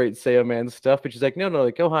embarrassed of the Great Saiyaman stuff, but she's like, no,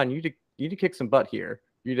 like, Gohan, you need to kick some butt here.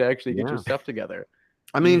 You need to actually get your stuff together.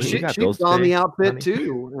 I mean, she's on the outfit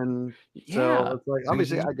too, and so it's like,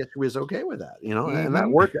 obviously, I guess she was okay with that, you know, and that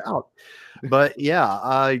worked out. But yeah,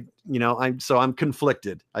 I'm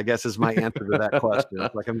conflicted, I guess, is my answer to that question.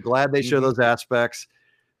 It's like, I'm glad they show those aspects,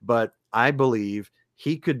 but I believe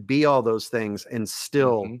he could be all those things and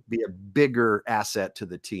still be a bigger asset to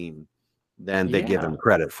the team than they give him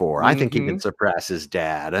credit for. I think he can surpass his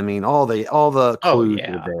dad. I mean, all the clues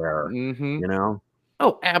are there, you know.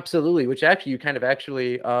 Oh, absolutely. Which actually, you kind of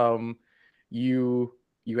you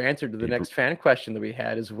answered to the next fan question that we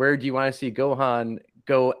had, is where do you want to see Gohan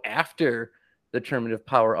go after the Tournament of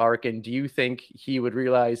Power arc? And do you think he would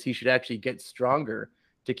realize he should actually get stronger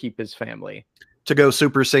to keep his family? To go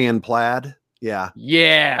Super Saiyan Plaid? Yeah.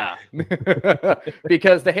 Yeah.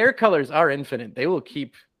 Because the hair colors are infinite. They will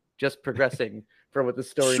keep just progressing for what the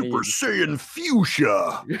story needs. Super Saiyan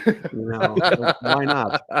Fuchsia. You know, why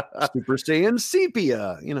not? Super Saiyan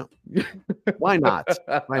Sepia. You know, why not?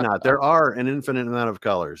 Why not? There are an infinite amount of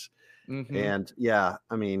colors. And yeah,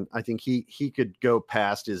 I mean, I think he could go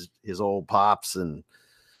past his old pops and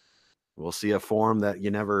We'll see a form that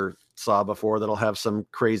you never saw before that'll have some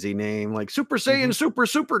crazy name like Super Saiyan,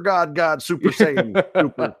 Super God, Super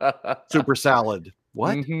Saiyan, Super Salad.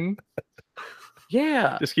 What?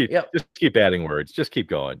 Yeah. Just keep adding words. Just keep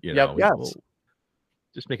going. You know, Yes.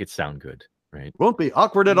 Just make it sound good, right? Won't be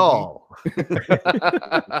awkward at all.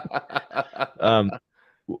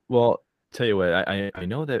 Well, tell you what, I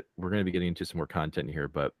know that we're going to be getting into some more content here,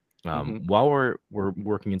 but while we're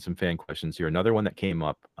working in some fan questions here, another one that came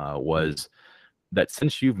up was that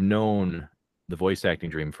since you've known the voice acting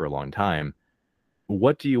dream for a long time,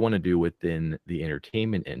 what do you want to do within the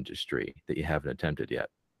entertainment industry that you haven't attempted yet?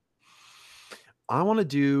 I want to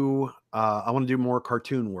do more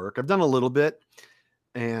cartoon work. I've done a little bit,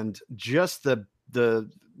 and just the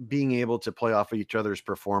being able to play off of each other's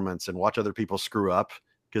performance and watch other people screw up,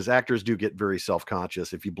 because actors do get very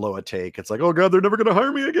self-conscious. If you blow a take, it's like, oh God, they're never going to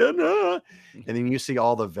hire me again. And then you see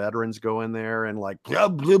all the veterans go in there and like, blah,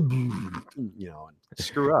 blah, blah, you know, and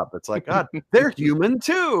screw up. It's like, God, they're human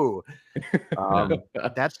too.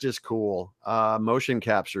 That's just cool. Motion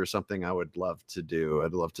capture is something I would love to do.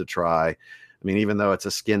 I'd love to try. I mean, even though it's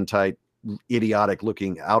a skin tight, idiotic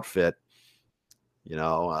looking outfit, you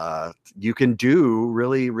know, you can do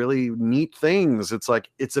really, really neat things. It's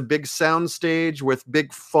like, it's a big sound stage with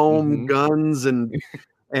big foam guns and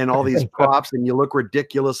all these props, and you look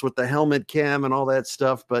ridiculous with the helmet cam and all that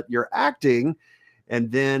stuff, but you're acting,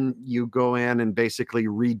 and then you go in and basically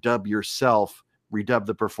redub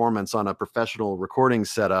the performance on a professional recording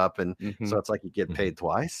setup. And so it's like you get paid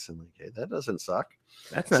twice, and like, hey, that doesn't suck.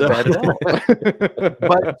 That's not bad at all.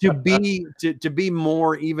 But to be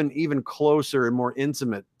more even closer and more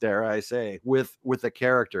intimate, dare I say, with a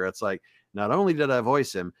character, it's like, not only did I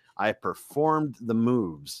voice him, I performed the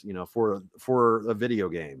moves, you know, for a video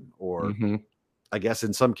game, or I guess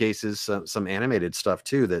in some cases some animated stuff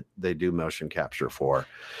too that they do motion capture for.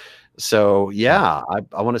 So yeah,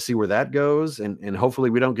 I want to see where that goes, and hopefully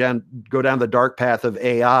we don't go down the dark path of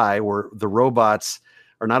AI, where the robots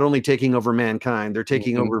are not only taking over mankind, they're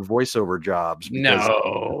taking over voiceover jobs. Because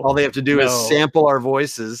all they have to do is sample our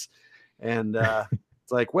voices, and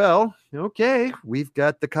it's like, well, okay, we've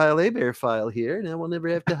got the Kyle Hebert file here. Now we'll never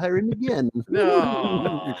have to hire him again.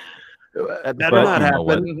 No, that better not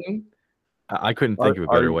happen. I couldn't think of a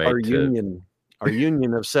better way to. Our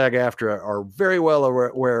union of SAG-AFTRA are very well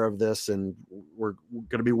aware of this, and we're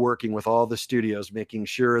going to be working with all the studios, making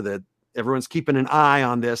sure that everyone's keeping an eye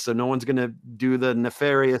on this, so no one's going to do the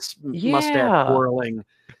nefarious mustache twirling.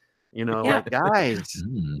 You know, like, guys.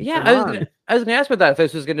 Yeah, I was going to ask about that. If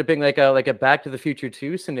this was going to bring like a Back to the Future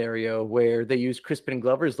 2 scenario where they use Crispin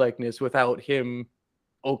Glover's likeness without him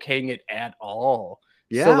okaying it at all.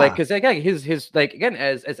 Yeah. So like, because again, his like, again,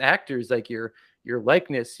 as actors, like your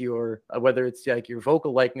likeness, your whether it's like your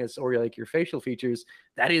vocal likeness or like your facial features,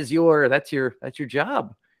 that's your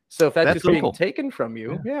job. So if that's just being taken from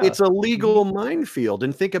you, it's a legal minefield.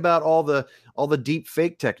 And think about all the deep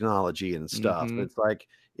fake technology and stuff. It's like,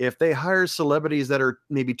 if they hire celebrities that are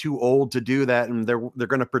maybe too old to do that, and they're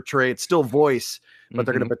going to portray, it's still voice, but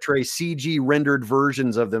they're going to portray CG rendered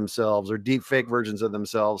versions of themselves or deep fake versions of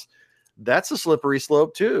themselves, that's a slippery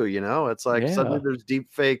slope too. You know, it's like suddenly there's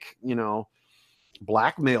deep fake, you know,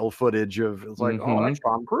 blackmail footage of, it's like, oh, that's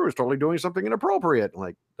Tom Cruise totally doing something inappropriate.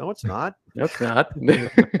 Like, no, it's not. No, it's not.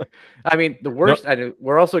 I mean, the worst.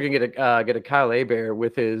 We're also gonna get a Kyle Hebert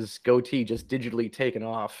with his goatee just digitally taken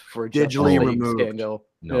off for a digitally removed scandal.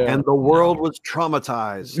 And the world was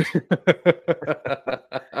traumatized.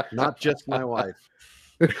 Not just my wife.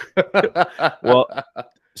 Well,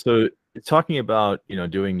 so talking about, you know,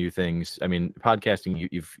 doing new things. I mean, podcasting.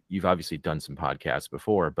 You've obviously done some podcasts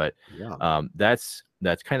before, but that's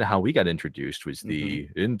kind of how we got introduced, was the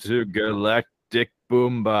Intergalactic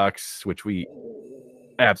Boombox, which we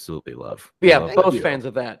absolutely love. Yeah, both fans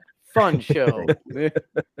of that. Fun show.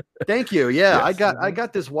 Thank you. Yeah, yes. I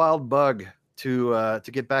got this wild bug to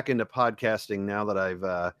get back into podcasting now that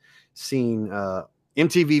I've seen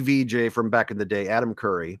MTV VJ from back in the day, Adam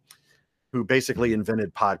Curry, who basically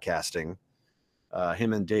invented podcasting.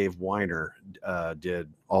 Him and Dave Weiner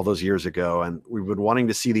did all those years ago, and we've been wanting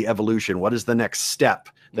to see the evolution. What is the next step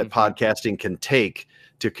that podcasting can take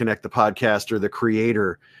to connect the podcaster, the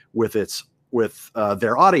creator, with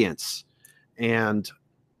their audience? And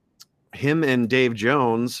him and Dave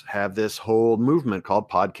Jones have this whole movement called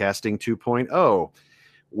Podcasting 2.0,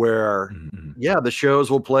 where the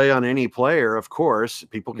shows will play on any player. Of course,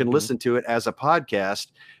 people can listen to it as a podcast,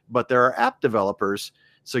 but there are app developers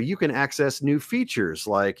So you can access new features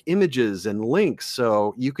like images and links.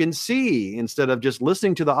 So you can see, instead of just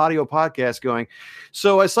listening to the audio podcast going,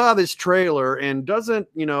 so I saw this trailer and doesn't,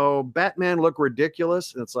 Batman look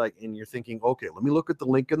ridiculous? And it's like, and you're thinking, okay, let me look at the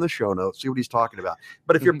link in the show notes, see what he's talking about.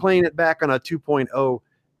 But if you're playing it back on a 2.0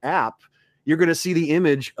 app, you're going to see the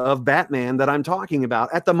image of Batman that I'm talking about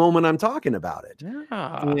at the moment I'm talking about it.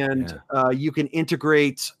 You can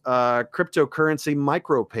integrate cryptocurrency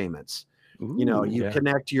micropayments. You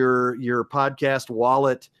connect your podcast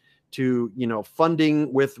wallet to,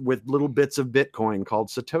 funding with little bits of Bitcoin called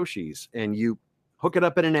Satoshis, and you hook it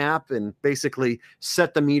up in an app and basically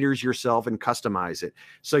set the meters yourself and customize it.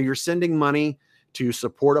 So you're sending money to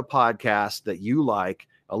support a podcast that you like.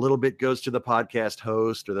 A little bit goes to the podcast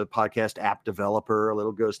host or the podcast app developer. A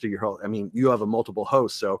little goes to your host. I mean, you have a multiple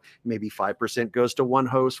hosts, so maybe 5% goes to one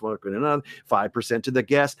host, one to another, 5% to the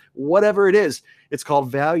guest, whatever it is. It's called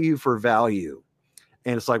value for value.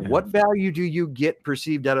 And it's like, what value do you get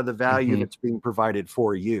perceived out of the value that's being provided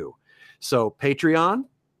for you? So Patreon,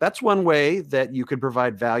 that's one way that you could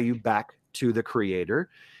provide value back to the creator.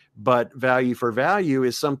 But value for value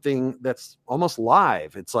is something that's almost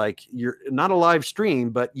live. It's like you're not a live stream,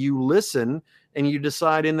 but you listen and you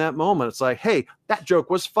decide in that moment. It's like, hey, that joke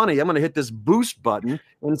was funny. I'm going to hit this boost button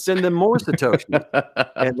and send them more Satoshi.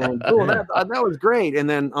 And then, that was great. And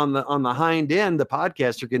then on the hind end, the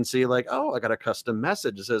podcaster can see like, oh, I got a custom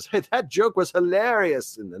message that says, hey, that joke was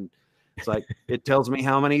hilarious. And then it's like, it tells me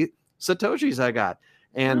how many Satoshis I got.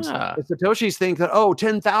 And the Satoshis think that,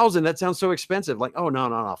 10,000, that sounds so expensive. Like, oh,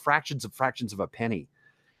 no. Fractions of a penny.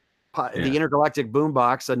 The Intergalactic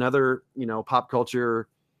Boombox, another, pop culture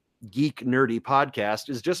geek nerdy podcast,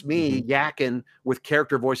 is just me yakking with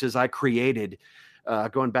character voices I created,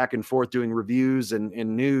 going back and forth doing reviews and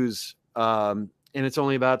news. And it's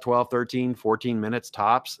only about 12, 13, 14 minutes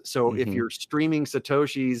tops. So if you're streaming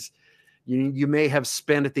Satoshis, you may have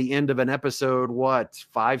spent at the end of an episode,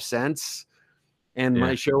 5 cents? And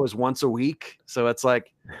my show is once a week. So it's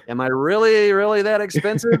like, am I really, really that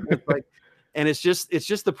expensive? It's like, and it's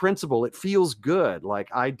just the principle. It feels good. Like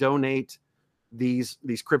I donate these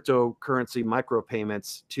cryptocurrency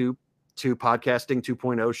micropayments to podcasting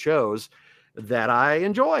 2.0 shows that I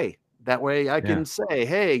enjoy. That way I can say,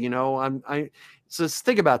 hey, so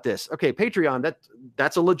think about this. Okay, Patreon,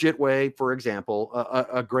 that's a legit way, for example,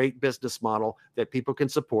 a great business model that people can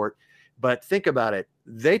support. But think about it.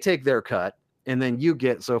 They take their cut. And then you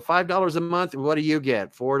get, so $5 a month, what do you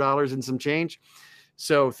get? $4 and some change.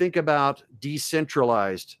 So think about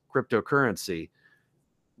decentralized cryptocurrency.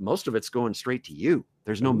 Most of it's going straight to you.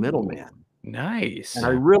 There's no middleman. Nice. And I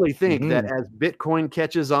really think that as Bitcoin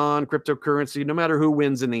catches on, cryptocurrency, no matter who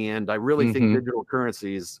wins in the end, I really think digital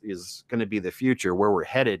currency is going to be the future, where we're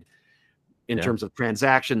headed in terms of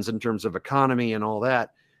transactions, in terms of economy and all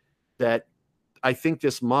that. That I think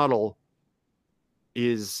this model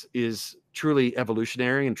is truly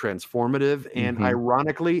evolutionary and transformative. And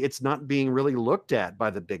ironically, it's not being really looked at by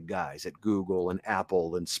the big guys at Google and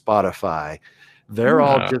Apple and Spotify. They're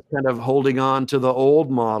all just kind of holding on to the old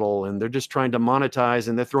model, and they're just trying to monetize,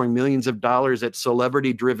 and they're throwing millions of dollars at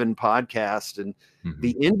celebrity-driven podcasts. And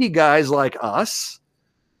the indie guys like us,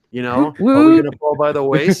 are we going to fall by the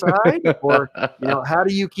wayside? Or, how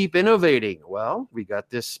do you keep innovating? Well, we got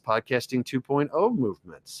this podcasting 2.0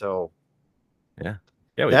 movement. So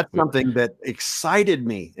that's something that excited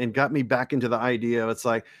me and got me back into the idea of, it's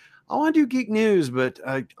like, I want to do geek news, but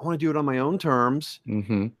I want to do it on my own terms.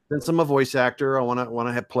 Since I'm a voice actor, I want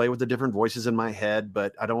to have play with the different voices in my head,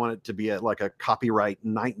 but I don't want it to be like a copyright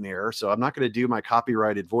nightmare. So I'm not going to do my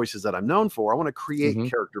copyrighted voices that I'm known for. I want to create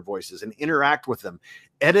character voices and interact with them,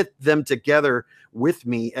 edit them together with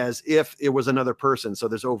me as if it was another person. So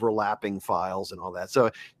there's overlapping files and all that. So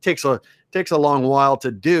it takes a long while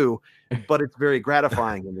to do, but it's very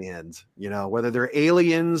gratifying in the end, whether they're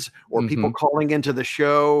aliens or people calling into the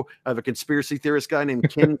show. I have a conspiracy theorist guy named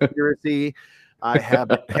Ken Conspiracy. I have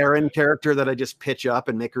a Perrin character that I just pitch up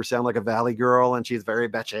and make her sound like a Valley girl, and she's very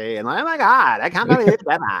bitchy. And oh my God, I can't believe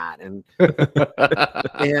that.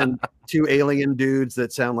 And two alien dudes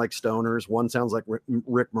that sound like stoners. One sounds like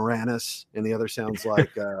Rick Moranis, and the other sounds like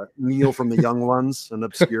Neil from The Young Ones, an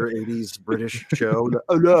obscure 80s British show.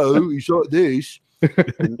 Oh no, you saw this.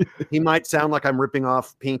 And he might sound like I'm ripping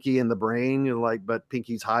off Pinky in the Brain, but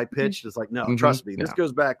Pinky's high pitched. It's like, no, trust me, this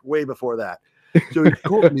goes back way before that. So he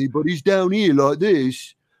caught me, but he's down here like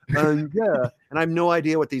this, and and I have no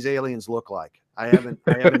idea what these aliens look like. I haven't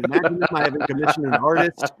imagined them. I haven't commissioned an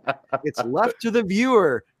artist. It's left to the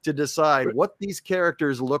viewer to decide what these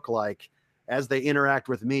characters look like as they interact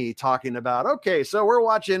with me, talking about, okay, so we're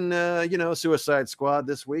watching, Suicide Squad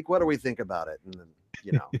this week. What do we think about it? And then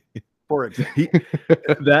you know, for example.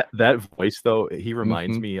 That voice though, he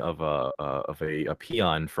reminds me of a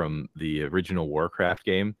peon from the original Warcraft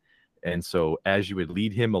game. And so as you would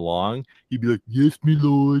lead him along, he'd be like, "Yes, me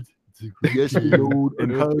lord." Yes, my lord, and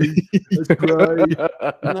that's right.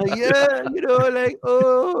 Like, yeah, you know, like,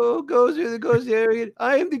 oh, goes here, goes there.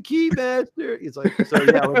 I am the key master. It's like, so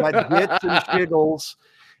yeah, we got Gits and Shiggles,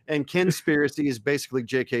 and Conspiracy is basically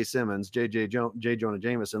J.K. Simmons, J. Jonah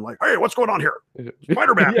Jameson. Like, hey, what's going on here?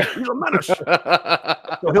 Spider-Man, he's a menace.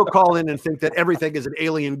 So he'll call in and think that everything is an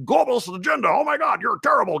alien globalist agenda. Oh my God, you're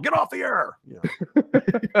terrible. Get off the air. You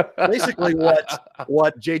know, basically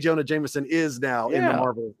what J. Jonah Jameson is now in the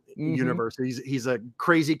Marvel universe. He's a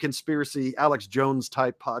crazy conspiracy Alex Jones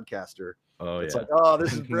type podcaster. It's like, oh,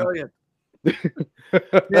 this is brilliant.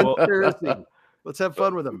 Conspiracy. Let's have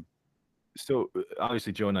fun with him. So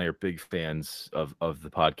obviously Joe and I are big fans of the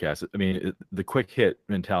podcast. I mean, the quick hit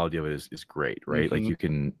mentality of it is great, right? Like you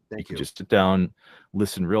can just sit down,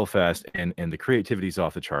 listen real fast, and the creativity's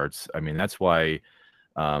off the charts. I mean, that's why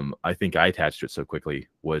I think I attached to it so quickly,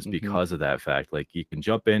 was because of that fact. Like you can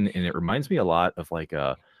jump in, and it reminds me a lot of like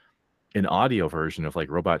an audio version of like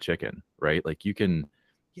Robot Chicken, right? Like you can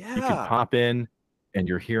pop in and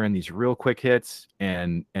you're hearing these real quick hits,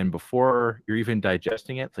 and before you're even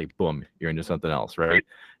digesting it, it's like boom, you're into something else, right?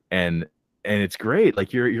 And it's great.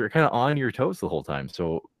 Like you're kind of on your toes the whole time.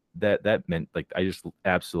 So that meant, like, I just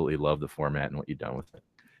absolutely love the format and what you've done with it.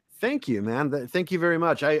 Thank you, man. Thank you very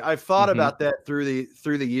much. I've thought about that through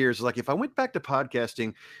the years. Like if I went back to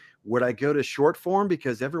podcasting, would I go to short form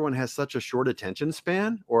because everyone has such a short attention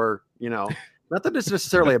span? Or, you know, not that it's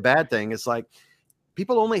necessarily a bad thing. It's like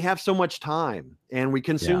people only have so much time and we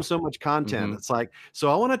consume so much content. It's like,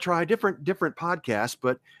 so I want to try different podcasts,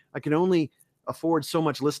 but I can only afford so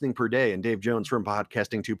much listening per day. And Dave Jones from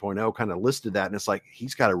Podcasting 2.0 kind of listed that. And it's like,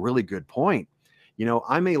 he's got a really good point. You know,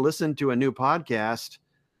 I may listen to a new podcast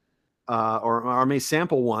or I may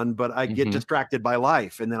sample one, but I get distracted by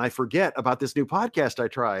life. And then I forget about this new podcast I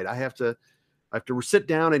tried. I have to sit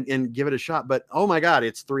down and give it a shot. But oh my God,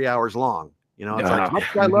 it's 3 hours long. You know, it's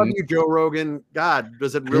like, I love you, Joe Rogan. God,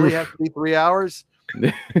 does it really have to be 3 hours?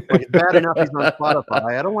 Like, it's bad enough he's on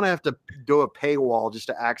Spotify. I don't want to have to do a paywall just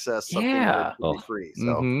to access something that's free.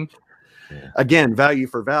 So again, value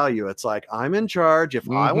for value. It's like, I'm in charge. If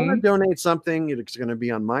I want to donate something, it's going to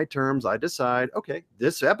be on my terms. I decide, okay,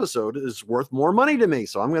 this episode is worth more money to me,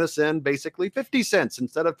 so I'm going to send basically 50 cents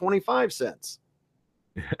instead of 25 cents.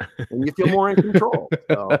 And you feel more in control.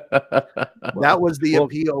 So that was the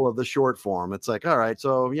appeal of the short form. It's like, all right,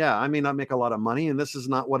 so yeah, I may not make a lot of money, and this is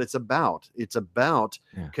not what it's about. It's about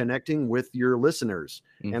connecting with your listeners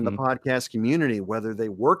and the podcast community, whether they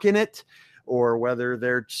work in it or whether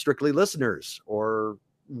they're strictly listeners or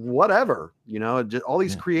whatever, you know, just all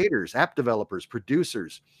these creators, app developers,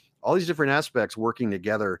 producers, all these different aspects working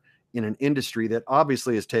together in an industry that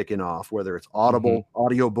obviously has taken off, whether it's Audible,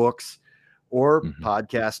 audiobooks, or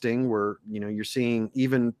podcasting, where, you know, you're seeing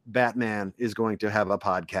even Batman is going to have a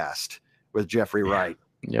podcast with Jeffrey Wright.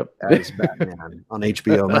 As Batman on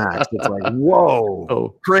HBO Max. It's like,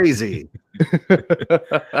 whoa, crazy.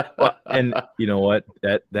 Well, and you know what?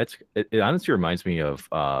 It honestly reminds me of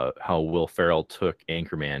how Will Ferrell took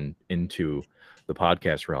Anchorman into the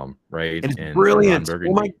podcast realm, right? It's brilliant.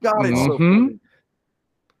 Oh my God, it's so funny.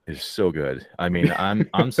 It's so good. I mean,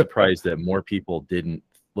 I'm surprised that more people didn't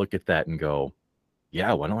look at that and go,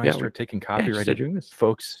 yeah, why don't I start taking copyrighted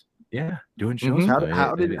folks? Yeah, doing shows.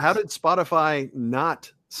 How did Spotify not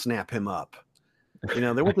snap him up? You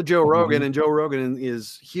know, they went to Joe Rogan, and Joe Rogan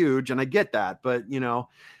is huge, and I get that, but you know,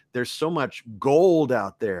 there's so much gold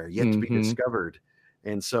out there yet to be discovered.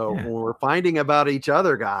 And so when we're finding about each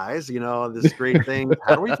other, guys, you know, this great thing.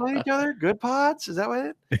 How do we find each other? Good Pods? Is that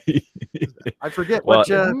what it? I forget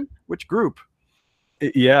which group.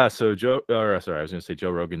 Yeah, so I was going to say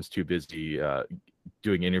Joe Rogan's too busy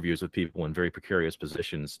doing interviews with people in very precarious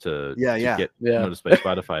positions to get noticed by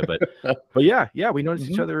Spotify. But yeah, we noticed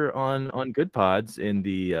each other on Good Pods in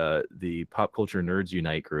the Pop Culture Nerds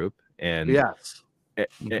Unite group, and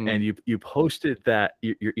and you posted that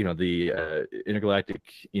you know, the intergalactic,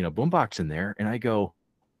 you know, boombox in there, and I go,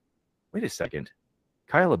 wait a second,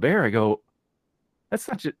 Kyle LeBear. I go, that's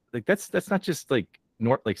not just like that's not just like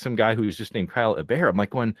some guy who's just named Kyle LeBear. I'm like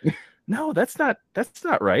going, no, that's not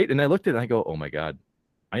right. And I looked at it and I go, oh my God,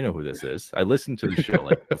 I know who this is. I listened to the show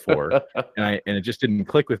like before, and it just didn't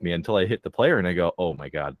click with me until I hit the player and I go, oh my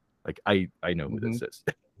God, like I know who this is.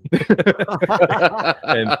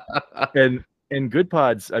 and Good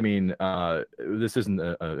Pods, I mean, this isn't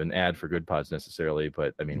an ad for Good Pods necessarily,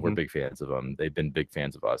 but I mean, we're big fans of them. They've been big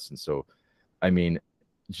fans of us. And so, I mean,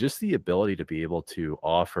 just the ability to be able to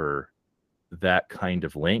offer that kind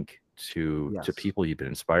of link to people you've been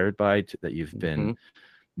inspired by, that you've been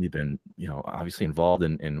obviously involved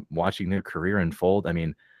in watching their career unfold. I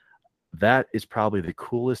mean, that is probably the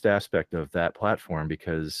coolest aspect of that platform,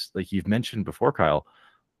 because like you've mentioned before, Kyle,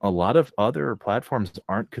 a lot of other platforms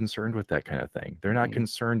aren't concerned with that kind of thing. They're not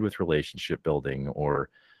concerned with relationship building or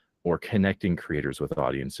connecting creators with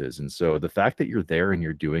audiences. And so the fact that you're there and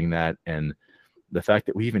you're doing that, and the fact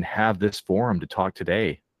that we even have this forum to talk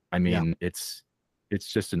today, I mean, it's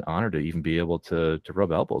just an honor to even be able to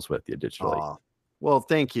rub elbows with you digitally. Well,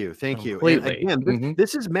 thank you. And again,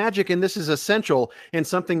 this is magic, and this is essential, and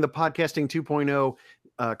something the Podcasting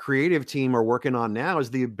 2.0 creative team are working on now is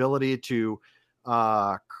the ability to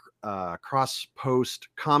cross-post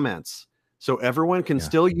comments. So everyone can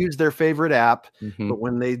still use their favorite app, but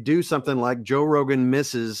when they do something like Joe Rogan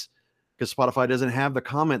misses, because Spotify doesn't have the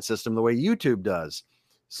comment system the way YouTube does.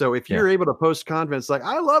 So if you're able to post comments like,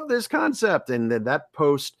 I love this concept, and then that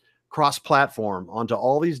post cross-platform onto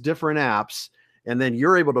all these different apps, and then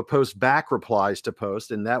you're able to post back replies to post.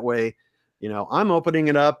 And that way, I'm opening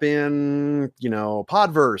it up in,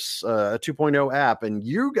 Podverse, a 2.0 app, and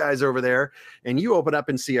you guys over there, and you open up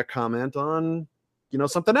and see a comment on,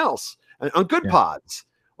 something else on Good Pods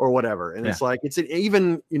or whatever. And it's like, it's an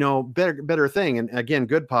even, better thing. And again,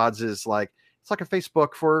 Good Pods is like, it's like a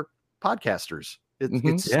Facebook for podcasters.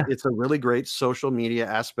 It's a really great social media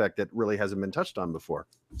aspect that really hasn't been touched on before.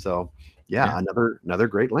 So another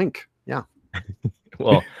great link. Yeah.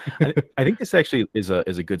 Well, I think this actually is a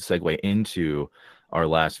good segue into our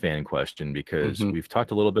last fan question, because we've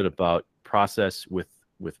talked a little bit about process with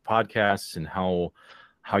podcasts and how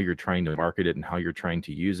you're trying to market it and how you're trying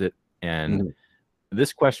to use it. And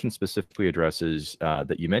this question specifically addresses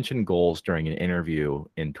that you mentioned goals during an interview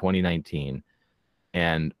in 2019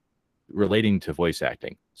 and relating to voice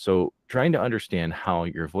acting. So trying to understand how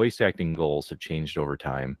your voice acting goals have changed over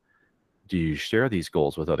time. Do you share these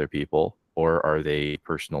goals with other people, or are they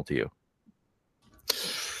personal to you?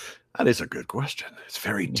 That is a good question. It's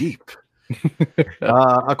very deep.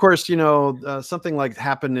 Of course, something like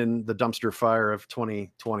happened in the dumpster fire of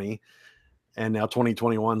 2020, and now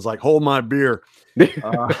 2021's like, hold my beer. The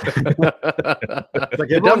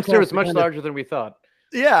dumpster is much larger than we thought.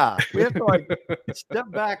 Yeah, we have to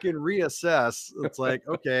step back and reassess. It's like,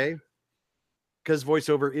 okay, because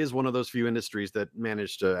voiceover is one of those few industries that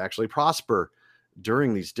managed to actually prosper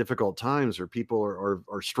during these difficult times where people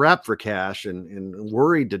are strapped for cash and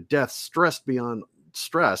worried to death, stressed beyond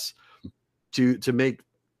stress to make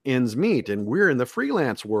ends meet. And we're in the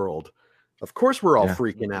freelance world. Of course, we're all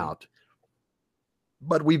freaking out,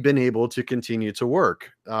 but we've been able to continue to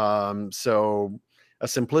work. So a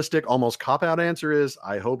simplistic, almost cop-out answer is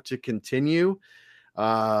I hope to continue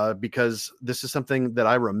because this is something that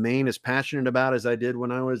I remain as passionate about as I did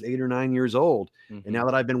when I was 8 or 9 years old. And now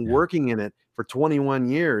that I've been working in it for 21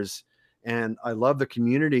 years, and I love the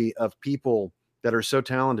community of people that are so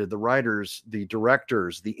talented, the writers, the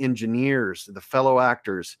directors, the engineers, the fellow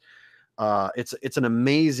actors. It's an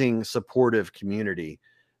amazing supportive community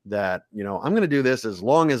that, I'm going to do this as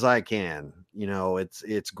long as I can.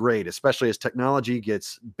 It's great, especially as technology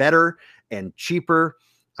gets better and cheaper.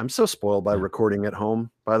 I'm so spoiled by recording at home,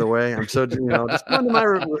 by the way. I'm so, just going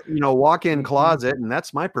to my, walk-in closet, and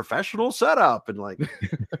that's my professional setup. And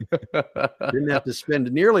didn't have to spend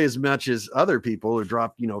nearly as much as other people who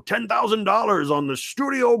drop, $10,000 on the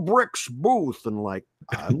Studio Bricks booth. And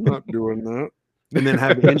I'm not doing that. And then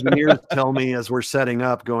have the engineers tell me as we're setting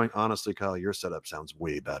up, going, honestly, Kyle, your setup sounds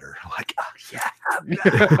way better. I'm like, oh, yeah.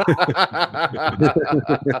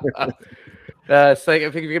 It's like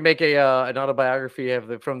if you could make an autobiography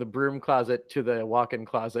of from the broom closet to the walk-in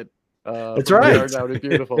closet. That's right. That would be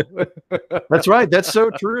beautiful. That's right. That's so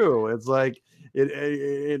true. It's like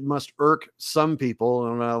it must irk some people.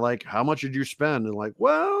 And like, how much did you spend? And like,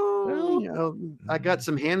 well, I got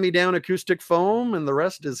some hand-me-down acoustic foam, and the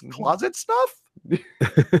rest is closet stuff.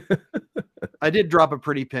 I did drop a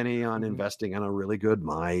pretty penny on investing in a really good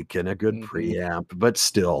mic and a good preamp, but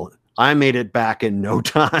still, I made it back in no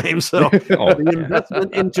time. So the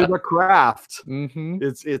investment into the craft,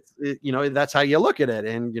 it's that's how you look at it.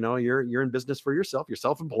 And you're in business for yourself. You're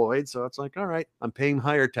self-employed, so it's like, all right, I'm paying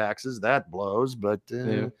higher taxes. That blows, but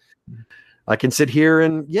I can sit here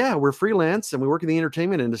and we're freelance and we work in the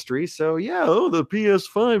entertainment industry. So the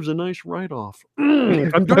PS5 is a nice write-off.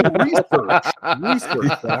 I'm doing research,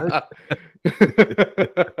 guys.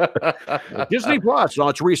 Disney Plus. No,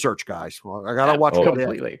 it's research, guys. Well, I gotta watch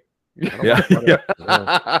completely.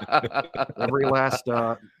 Every last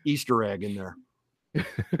Easter egg in there.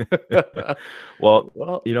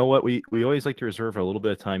 Well, you know what? We always like to reserve a little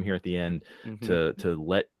bit of time here at the end to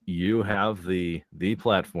let you have the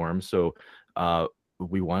platform. So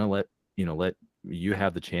we want to let you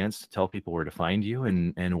have the chance to tell people where to find you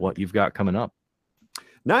and what you've got coming up.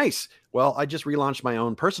 Nice. Well, I just relaunched my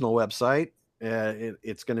own personal website.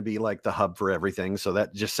 It's going to be like the hub for everything. So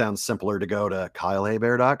that just sounds simpler to go to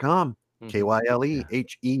KyleHebert.com.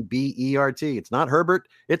 KYLEHEBERT. It's not Herbert.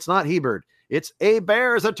 It's not Hebert. It's a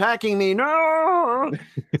bear's attacking me. No.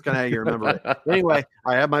 It's kind of how you remember it. Anyway,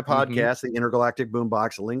 I have my podcast, the Intergalactic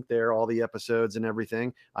Boombox, link there, all the episodes and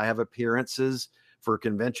everything. I have appearances for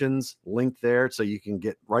conventions linked there, so you can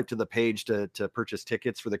get right to the page to purchase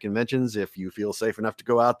tickets for the conventions if you feel safe enough to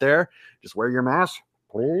go out there. Just wear your mask,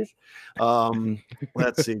 please.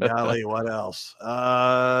 Let's see, golly, what else?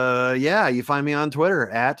 Yeah, you find me on Twitter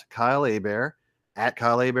at Kyle Hebert, at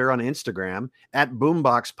Kyle Hebert on Instagram, at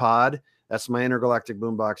Boombox Pod. That's my Intergalactic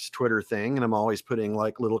Boombox Twitter thing. And I'm always putting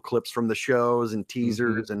like little clips from the shows and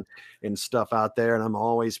teasers and stuff out there. And I'm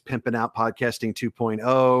always pimping out Podcasting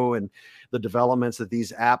 2.0 and the developments that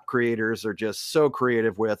these app creators are just so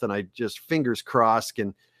creative with. And I just fingers crossed.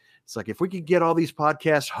 And it's like, if we could get all these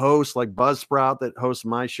podcast hosts like Buzzsprout that hosts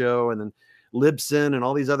my show and then Libsyn and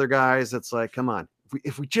all these other guys, it's like, come on,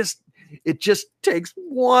 if we just, it just takes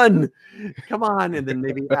one, come on. And then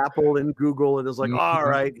maybe Apple and Google, and it's like, all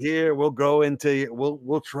right, here we'll go into,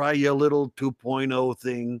 we'll try you a little 2.0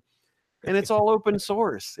 thing. And it's all open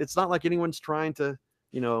source. It's not like anyone's trying to,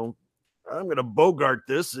 I'm going to bogart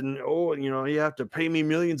this and, you have to pay me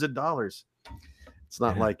millions of dollars. It's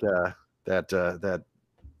not like that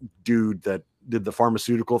dude that did the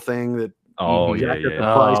pharmaceutical thing that the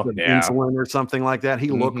price of insulin or something like that. He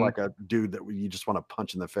looked like a dude that you just want to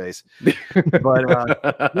punch in the face.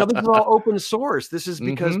 But this is all open source. This is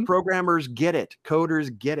because programmers get it,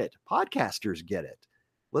 coders get it, podcasters get it.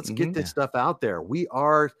 Let's get this stuff out there. We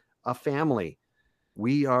are a family.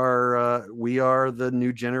 We are the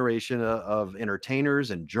new generation of entertainers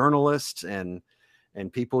and journalists and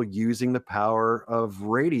people using the power of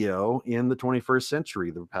radio in the 21st century,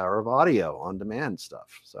 the power of audio on demand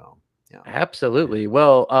stuff. So. Yeah. Absolutely.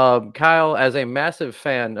 Well, Kyle, as a massive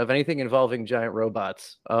fan of anything involving giant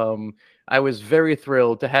robots, I was very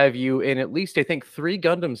thrilled to have you in at least, I think, 3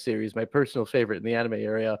 Gundam series, my personal favorite in the anime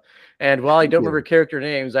area. And while I don't remember character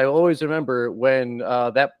names, I always remember when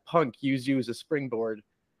that punk used you as a springboard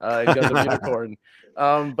in Gundam Unicorn.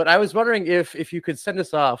 But I was wondering if you could send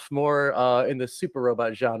us off more in the super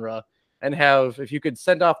robot genre and if you could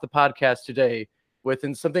send off the podcast today with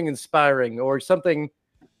something inspiring or something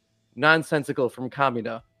nonsensical from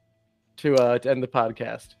Kamina to end the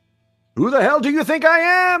podcast. Who the hell do you think I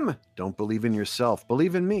am? Don't believe in yourself.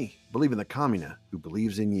 Believe in me. Believe in the Kamina who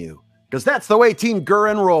believes in you. Because that's the way Team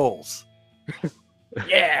Gurren rolls.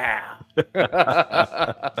 Yeah.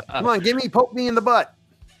 Come on, poke me in the butt.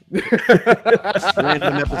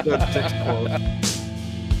 Random episode 6 quote.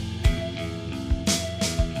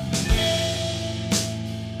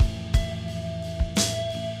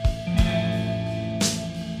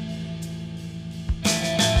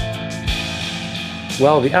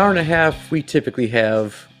 Well, the hour and a half we typically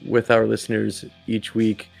have with our listeners each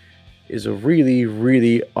week is a really,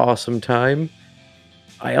 really awesome time.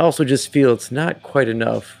 I also just feel it's not quite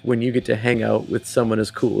enough when you get to hang out with someone as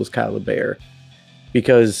cool as Kyle Hebert.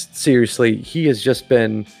 Because, seriously, he has just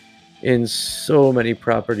been in so many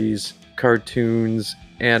properties, cartoons,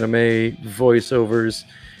 anime, voiceovers,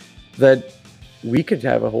 that we could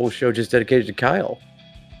have a whole show just dedicated to Kyle.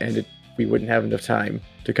 And we wouldn't have enough time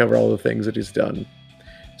to cover all the things that he's done.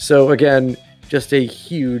 So again, just a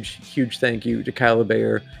huge, huge thank you to Kyle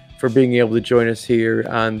Hebert for being able to join us here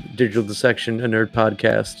on Digital Dissection, a nerd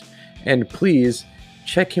podcast. And please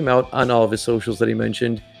check him out on all of his socials that he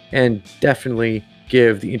mentioned, and definitely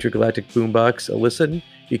give the Intergalactic Boombox a listen,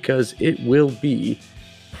 because it will be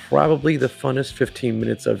probably the funnest 15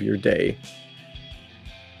 minutes of your day.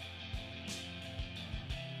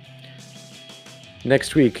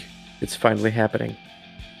 Next week, it's finally happening.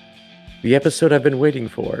 The episode I've been waiting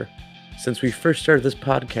for since we first started this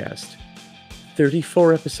podcast.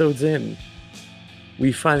 34 episodes in.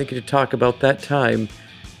 We finally get to talk about that time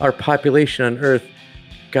our population on Earth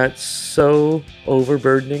got so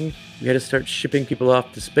overburdening, we had to start shipping people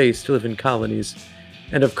off to space to live in colonies.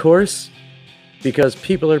 And of course, because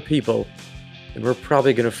people are people, and we're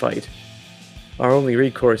probably going to fight, our only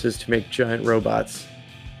recourse is to make giant robots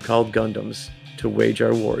called Gundams to wage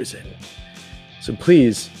our wars in. So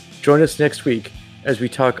please, join us next week as we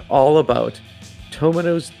talk all about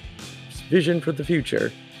Tomino's vision for the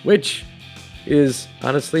future, which is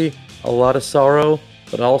honestly a lot of sorrow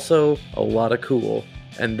but also a lot of cool.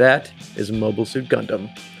 And that is Mobile Suit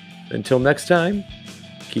Gundam. Until next time,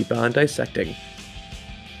 keep on dissecting.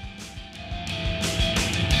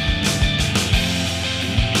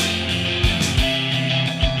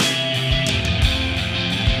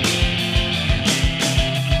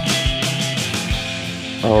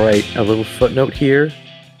 All right, a little footnote here.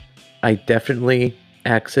 I definitely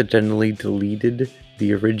accidentally deleted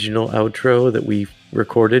the original outro that we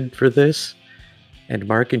recorded for this, and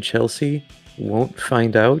Mark and Chelsea won't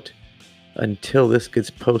find out until this gets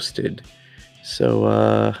posted.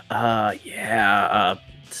 So,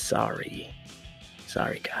 sorry.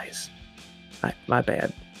 Sorry, guys. My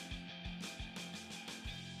bad.